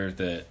this year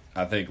that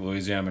I think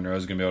Louisiana Monroe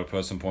is gonna be able to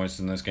put some points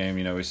in this game.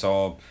 We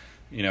saw.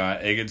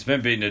 It's been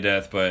beaten to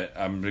death, but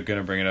I'm going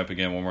to bring it up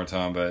again one more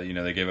time. But,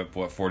 they gave up,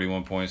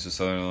 41 points to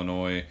Southern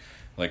Illinois.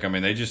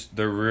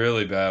 They're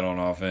really bad on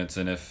offense.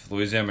 And if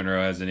Louisiana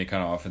Monroe has any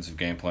kind of offensive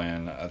game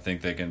plan, I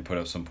think they can put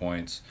up some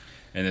points.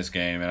 in this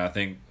game, and I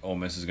think Ole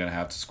Miss is going to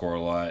have to score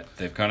a lot.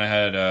 They've kind of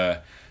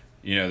had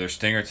their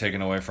stinger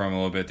taken away from them a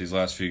little bit these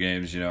last few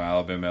games.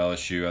 Alabama,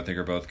 LSU, I think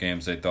are both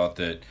games they thought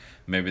that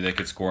maybe they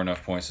could score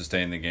enough points to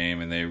stay in the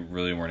game, and they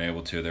really weren't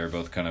able to. They're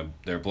both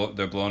they're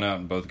blown out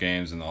in both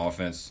games, and the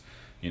offense,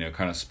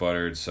 kind of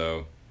sputtered.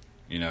 So,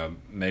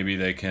 maybe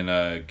they can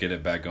get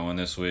it back going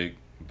this week.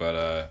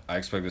 But I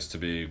expect this to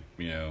be,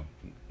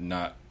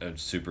 not a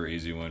super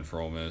easy win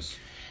for Ole Miss.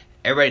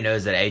 Everybody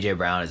knows that A.J.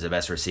 Brown is the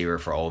best receiver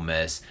for Ole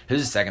Miss.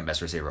 Who's the second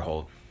best receiver,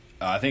 Holt?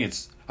 I think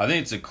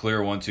it's a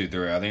clear 1, 2,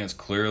 3. I think it's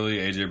clearly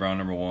A.J. Brown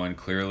number 1,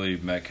 clearly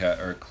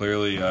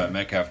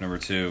Metcalf number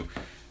 2,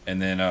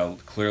 and then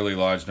clearly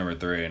Lodge number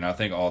 3. And I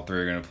think all three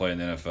are going to play in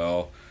the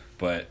NFL.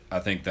 But I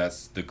think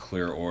that's the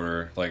clear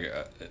order.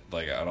 I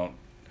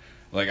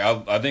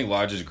think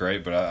Lodge is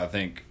great, but I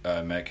think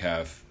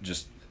Metcalf,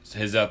 just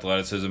his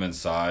athleticism and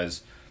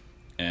size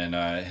and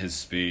his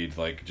speed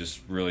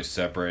just really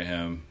separate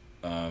him.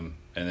 And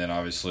then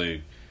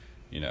obviously,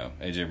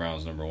 A.J.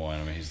 Brown's number 1.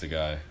 I mean, he's the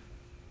guy.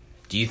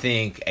 Do you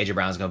think A.J.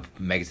 Brown's going to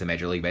make it to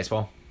Major League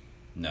Baseball?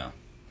 No.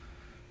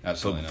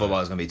 Absolutely not. Football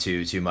is going to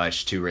be too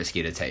much, too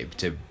risky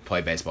to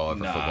play baseball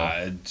over football.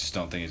 I just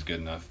don't think he's good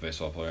enough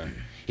baseball player.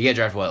 He got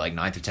drafted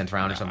 9th or 10th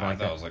round or something like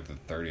that? That was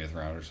the 30th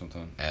round or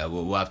something.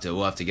 We'll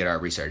have to get our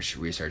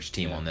research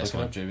team on this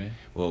one. Look it up, JB.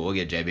 We'll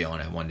get JB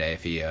on it one day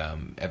if he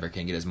ever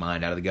can get his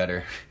mind out of the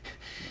gutter.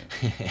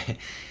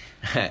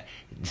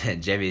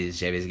 JB's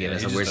giving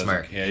us a weird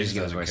smirk. Yeah, he's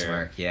giving us a weird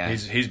smirk. Yeah,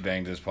 he's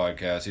banged his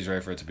podcast. He's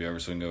ready for it to be over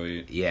so we can go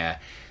eat. Yeah.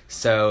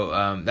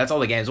 So that's all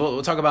the games.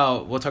 We'll talk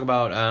about.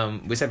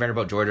 We said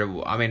Vanderbilt,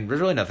 Georgia. I mean, there's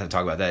really nothing to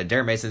talk about. That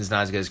Derek Mason's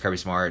not as good as Kirby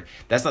Smart.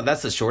 That's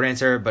the short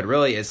answer. But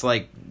really, it's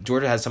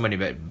Georgia has so many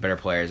better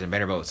players, and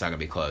Vanderbilt's not gonna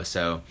be close.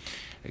 So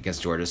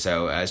against Georgia,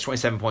 so it's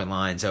 27-point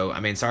line. So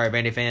I mean, sorry,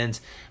 Vandy fans,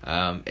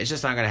 it's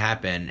just not gonna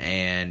happen.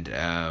 And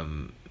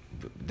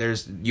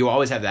you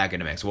always have the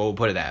academics. We'll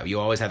put it that. You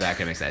always have the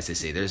academics at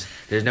SEC.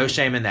 There's no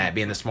shame in that,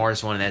 being the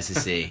smartest one in the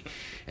SEC.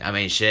 I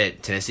mean,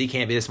 shit, Tennessee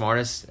can't be the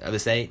smartest of the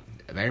state.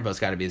 Vanderbilt's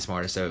got to be the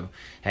smartest. So,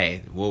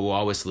 hey, we'll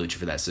always salute you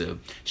for that. So,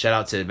 shout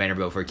out to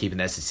Vanderbilt for keeping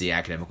the SEC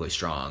academically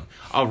strong.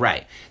 All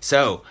right.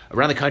 So,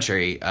 around the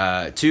country,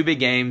 2 big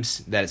games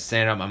that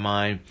stand out in my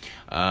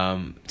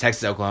mind.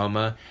 Texas,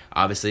 Oklahoma,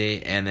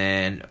 obviously, and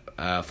then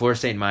Florida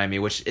State and Miami,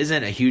 which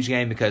isn't a huge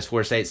game because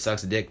Florida State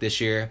sucks dick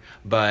this year,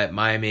 but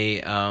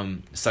Miami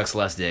sucks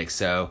less dick.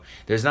 So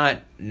there's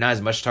not as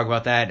much to talk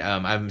about that.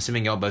 I'm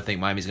assuming y'all both think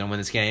Miami's going to win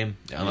this game,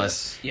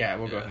 unless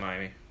we'll go with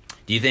Miami.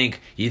 Do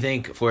you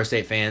think Florida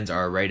State fans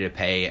are ready to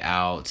pay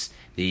out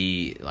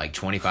the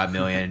 $25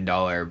 million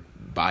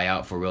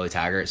buyout for Willie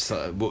Taggart?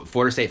 So,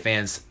 Florida State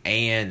fans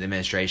and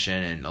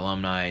administration and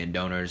alumni and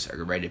donors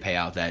are ready to pay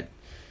out that.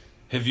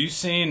 Have you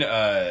seen?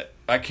 I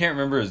can't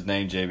remember his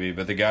name, JB,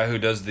 but the guy who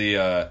does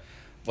the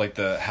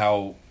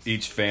how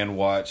each fan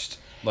watched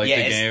the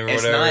game or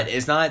whatever.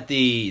 It's not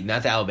the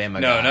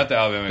Alabama guy. No, not the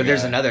Alabama guy. But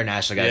there's another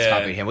national guy that's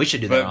copying him. We should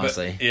do that,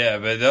 honestly.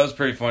 But that was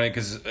pretty funny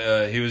because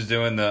he was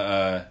doing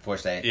the Florida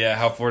State. Yeah,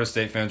 how Florida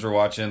State fans were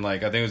watching. I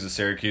think it was the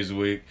Syracuse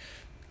week,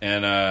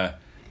 and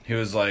he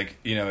was like,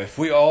 if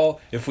we all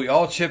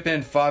chip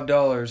in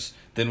 $5,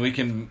 then we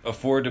can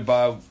afford to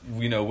buy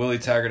Willie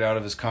Taggart out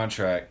of his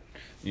contract.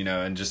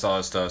 And just all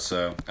that stuff.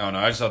 So, I don't know.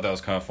 I just thought that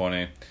was kind of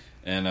funny.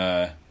 And,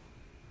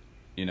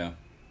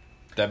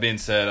 that being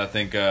said, I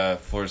think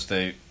Florida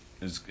State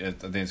it's going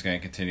to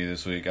continue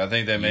this week. I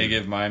think they may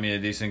give Miami a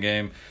decent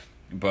game,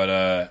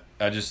 but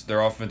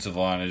their offensive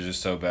line is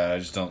just so bad. I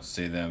just don't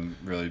see them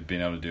really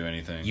being able to do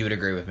anything. You would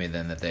agree with me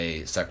then that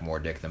they suck more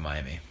dick than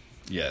Miami?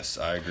 Yes,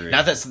 I agree.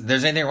 Not that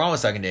there's anything wrong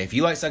with sucking dick. If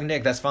you like sucking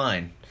dick, that's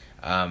fine.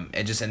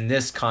 And just in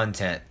this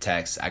content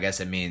text, I guess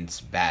it means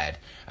bad.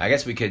 I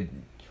guess we could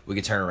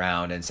turn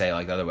around and say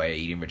the other way,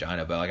 eating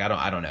vagina, but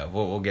I don't know.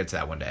 We'll get to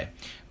that one day.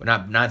 We're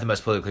not the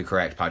most politically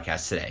correct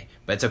podcast today,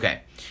 but it's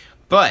okay.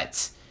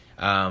 But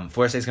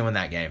Florida State's gonna win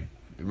that game.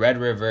 Red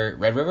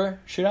River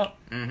shootout.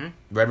 Mm-hmm.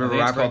 Red River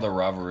rivalry. It's called the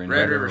rivalry.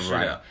 Red River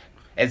shootout.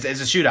 It's a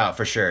shootout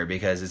for sure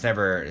because it's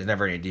never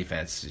any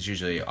defense. It's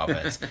usually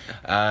offense.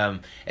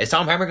 Is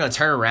Tom Herman gonna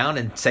turn around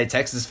and say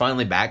Texas is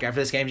finally back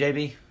after this game,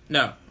 JB?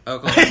 No,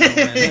 Oklahoma's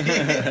gonna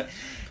win.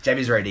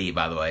 JB's ready to eat,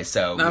 by the way.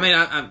 So no,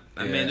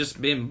 I mean,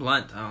 just being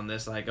blunt on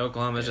this,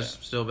 Oklahoma's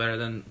just still better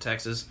than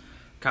Texas.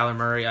 Kyler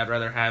Murray, I'd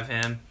rather have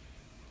him.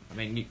 I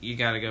mean, you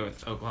got to go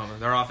with Oklahoma.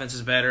 Their offense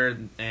is better,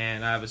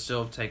 and I would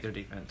still take their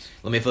defense.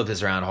 Let me flip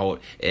this around.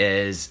 Holt,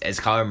 is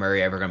Kyler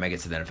Murray ever going to make it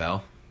to the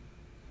NFL?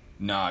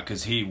 Nah,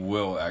 because he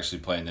will actually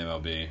play in the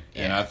MLB,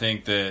 and I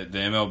think that the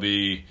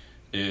MLB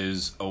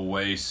is a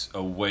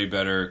way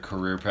better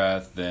career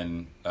path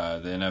than the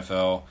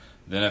NFL.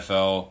 The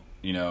NFL.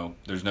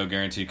 There's no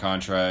guaranteed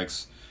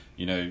contracts.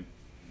 You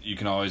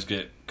can always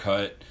get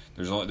cut.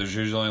 There's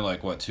usually only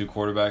 2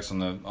 quarterbacks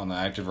on the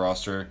active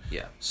roster.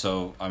 Yeah.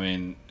 So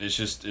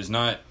it's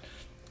not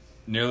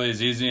nearly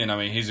as easy. And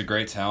he's a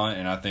great talent,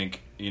 and I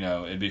think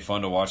it'd be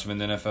fun to watch him in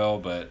the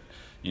NFL. But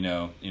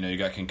you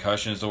got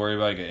concussions to worry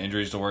about, you got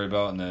injuries to worry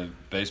about. In the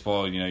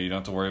baseball, you don't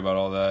have to worry about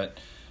all that,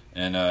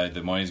 and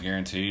the money's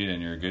guaranteed,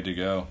 and you're good to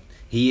go.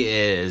 He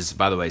is,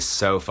 by the way,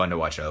 so fun to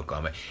watch at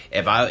Oklahoma.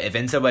 If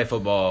NCAA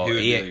football,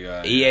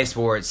 EA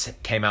Sports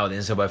came out with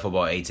NCAA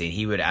football 18,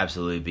 he would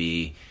absolutely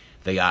be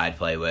the guy I'd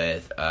play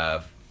with.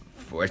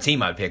 For a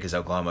team I'd pick is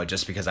Oklahoma,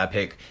 just because I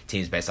pick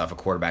teams based off of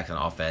quarterbacks and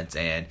offense,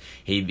 and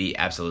he'd be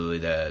absolutely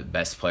the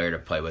best player to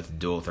play with.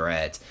 Dual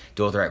threat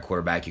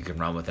quarterback. You can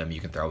run with him, you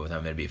can throw with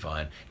him. It'd be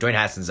fun. Dwayne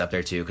Haskins up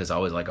there too, because I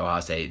always like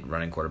Ohio State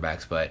running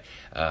quarterbacks, but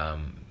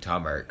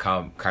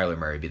Kyler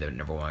Murray would be the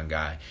number one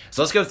guy.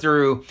 So let's go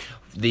through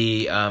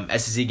the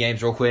SEC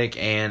games real quick,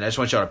 and I just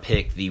want y'all to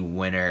pick the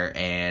winner,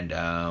 and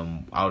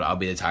I'll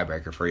be the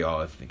tiebreaker for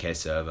y'all in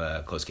case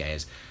of close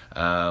games.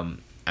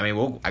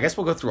 I guess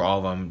we'll go through all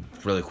of them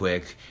really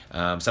quick.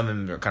 Some of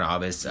them are kind of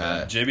obvious.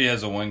 JB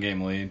has a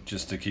 1-game lead,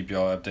 just to keep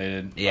y'all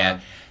updated. Yeah.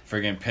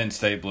 Friggin' Penn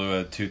State blew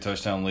a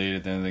 2-touchdown lead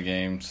at the end of the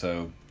game,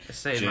 so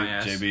my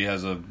ass. JB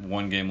has a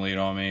 1-game lead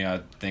on me. I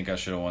think I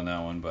should have won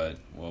that one, but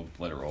we'll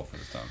let it roll for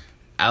this time.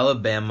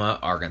 Alabama,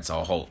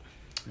 Arkansas, Holt.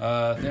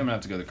 I think I'm going to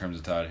have to go the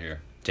Crimson Tide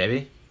here.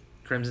 JB?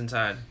 Crimson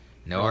Tide.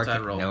 No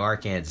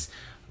Arkansas.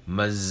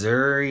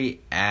 Missouri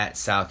at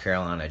South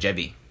Carolina.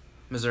 JB?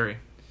 Missouri.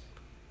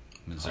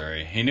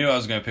 He knew I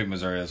was going to pick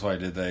Missouri. That's why he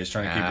did that. He's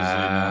trying to keep his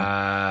lead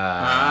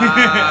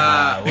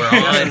now. We're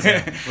on.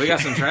 We got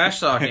some trash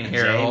talking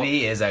here.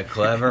 JB is a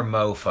clever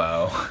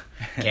mofo.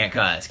 Can't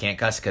cuss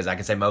because I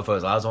can say mofo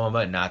as loud as I want,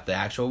 but not the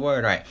actual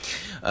word. All right.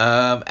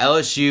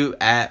 LSU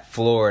at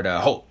Florida.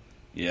 Holt.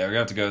 Yeah, we're going to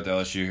have to go with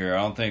LSU here.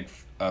 I don't think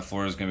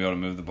Florida's going to be able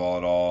to move the ball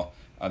at all.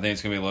 I think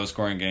it's going to be a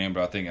low-scoring game,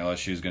 but I think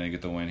LSU is going to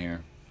get the win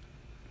here.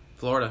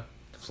 Florida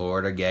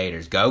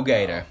Gators. Go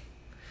Gator.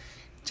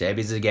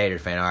 JB's a Gator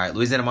fan. All right.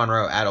 Louisiana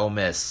Monroe at Ole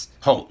Miss.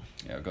 Holt.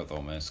 Yeah, I'll go with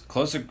Ole Miss.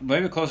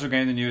 Maybe a closer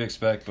game than you'd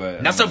expect,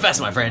 but... Not so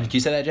fast, my friend. Can you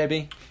say that,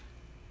 JB?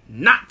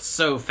 Not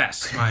so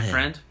fast, my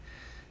friend.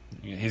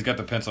 He's got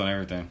the pencil and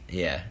everything.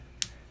 Yeah.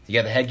 You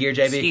got the headgear,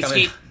 JB?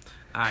 Skeet.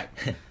 All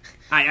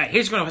right.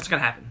 Here's what's going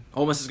to happen.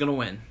 Ole Miss is going to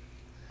win.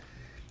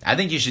 I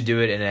think you should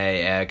do it in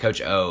a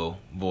Coach O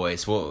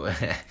voice. Well,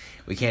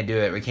 we can't do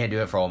it. We can't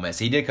do it for Ole Miss.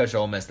 He did coach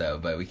Ole Miss though,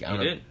 but I don't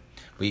know. Did.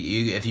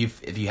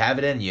 If you have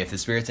it in you, if the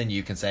spirit's in you,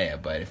 you can say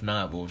it. But if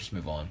not, we'll just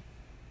move on.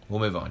 We'll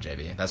move on,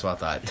 JB. That's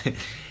what I thought.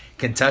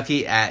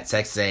 Kentucky at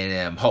Texas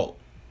A&M. Holt.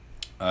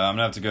 I'm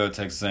gonna have to go with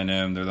Texas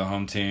A&M. They're the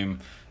home team.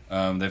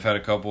 They've had a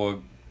couple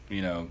of,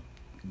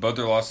 both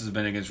their losses have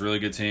been against really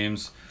good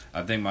teams.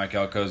 I think Mike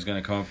Elko is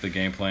going to come up with a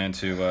game plan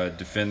to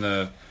defend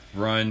the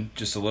run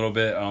just a little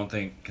bit. I don't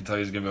think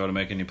Kentucky's going to be able to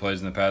make any plays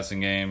in the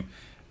passing game.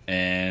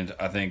 And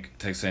I think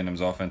Texas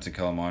A&M's offense and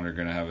Kellen Mond are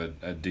going to have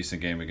a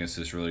decent game against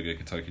this really good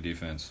Kentucky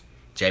defense.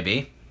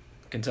 JB?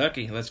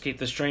 Kentucky. Let's keep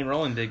this train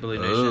rolling, Big Blue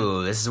Nation.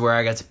 Ooh, this is where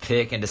I got to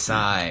pick and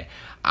decide.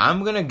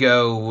 I'm going to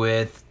go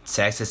with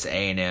Texas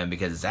A&M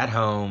because it's at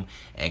home,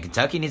 and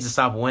Kentucky needs to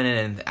stop winning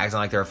and acting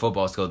like they're a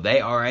football school.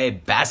 They are a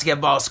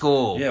basketball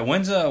school. Yeah,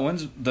 when's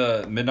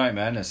the Midnight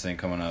Madness thing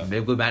coming up?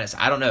 Big Blue Madness.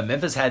 I don't know.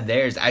 Memphis had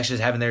theirs. Actually, is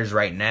having theirs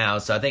right now.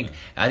 So I think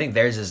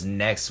theirs is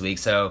next week.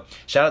 So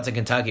shout out to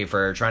Kentucky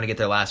for trying to get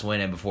their last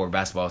win in before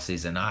basketball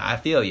season. I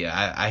feel you.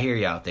 I hear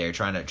you out there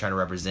trying to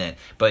represent.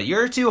 But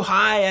you're too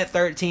high at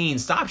 13.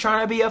 Stop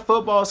trying to be a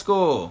football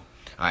school.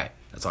 All right.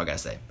 That's all I got to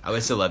say. I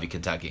would still love you,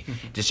 Kentucky.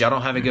 Just y'all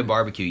don't have a good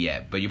barbecue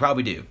yet, but you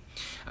probably do.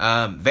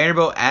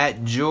 Vanderbilt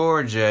at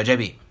Georgia.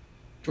 JB.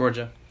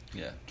 Georgia.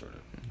 Yeah, Georgia.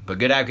 But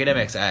good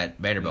academics at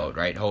Vanderbilt,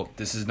 right? Holt.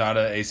 This is not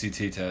an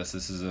ACT test.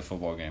 This is a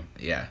football game.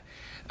 Yeah.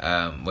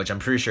 Which I'm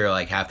pretty sure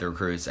like half the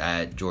recruits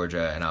at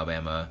Georgia and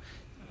Alabama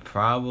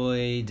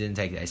probably didn't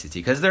take the ACT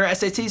because they're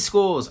SAT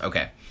schools.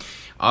 Okay.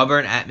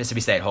 Auburn at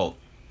Mississippi State. Holt.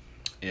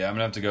 Yeah, I'm going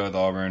to have to go with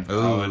Auburn.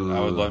 I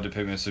would love to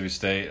pick Mississippi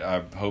State.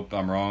 I hope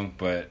I'm wrong,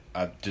 but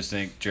I just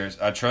think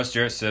I trust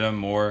Jarrett Stidham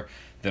more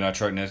than I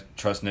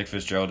trust Nick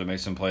Fitzgerald to make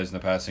some plays in the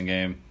passing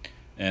game.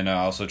 And I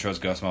also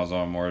trust Gus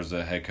Malzahn more as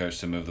the head coach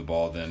to move the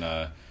ball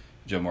than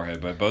Joe Moorhead.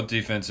 But both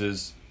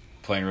defenses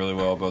playing really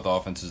well. Both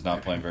offenses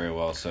not playing very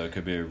well, so it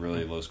could be a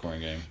really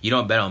low-scoring game. You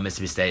don't bet on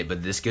Mississippi State,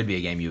 but this could be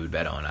a game you would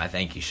bet on. I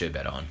think you should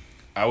bet on.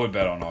 I would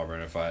bet on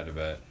Auburn if I had to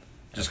bet.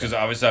 Just because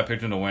obviously I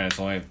picked them to win. It's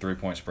only a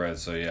 3-point spread,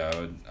 so yeah,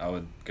 I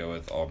would go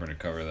with Auburn to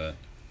cover that.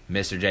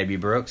 Mr. J.B.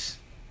 Brooks?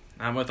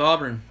 I'm with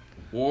Auburn.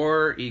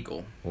 War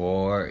Eagle.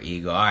 All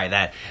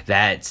right,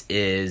 that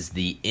is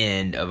the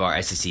end of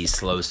our SEC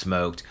Slow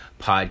Smoked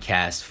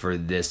podcast for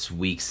this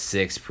week's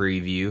 6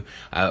 preview.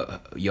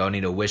 Y'all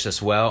need to wish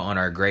us well on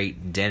our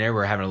great dinner.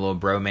 We're having a little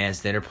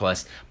bromance dinner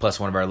plus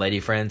one of our lady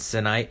friends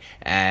tonight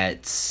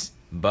at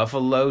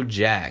Buffalo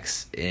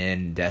Jack's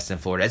in Destin,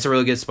 Florida. It's a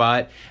really good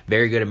spot.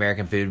 Very good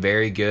American food.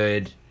 Very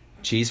good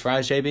cheese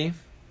fries, JB?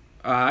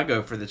 I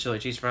go for the chili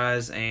cheese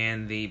fries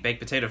and the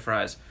baked potato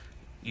fries.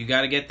 You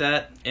got to get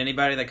that.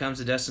 Anybody that comes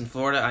to Destin,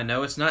 Florida, I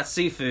know it's not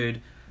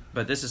seafood,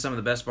 but this is some of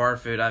the best bar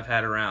food I've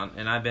had around.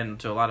 And I've been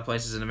to a lot of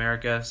places in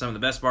America. Some of the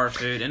best bar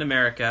food in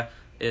America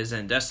is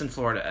in Destin,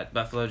 Florida at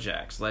Buffalo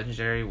Jack's.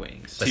 Legendary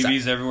wings.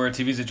 TV's everywhere.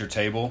 TV's at your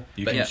table.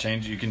 You can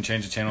change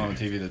the channel on the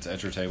TV that's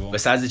at your table.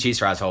 Besides the cheese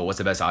fries, Holt, what's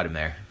the best item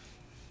there?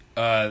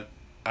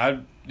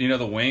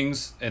 The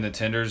wings and the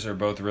tenders are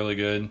both really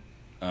good.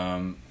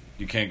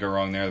 You can't go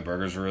wrong there. The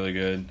burgers are really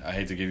good. I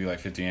hate to give you like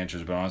 50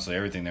 answers, but honestly,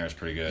 everything there is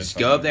pretty good. Just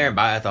go up there and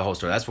buy at the whole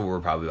store. That's what we're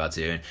probably about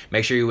to do. And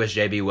make sure you wish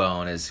JB well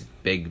on his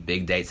big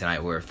date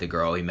tonight with the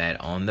girl he met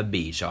on the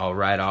beach. All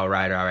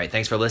right.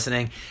 Thanks for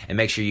listening, and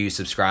make sure you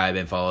subscribe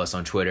and follow us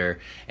on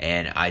Twitter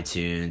and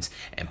iTunes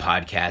and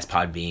Podcast,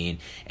 Podbean,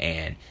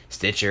 and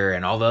Stitcher,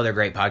 and all the other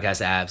great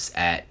podcast apps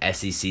at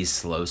SEC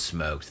Slow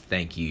Smoked.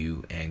 Thank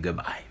you, and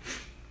goodbye.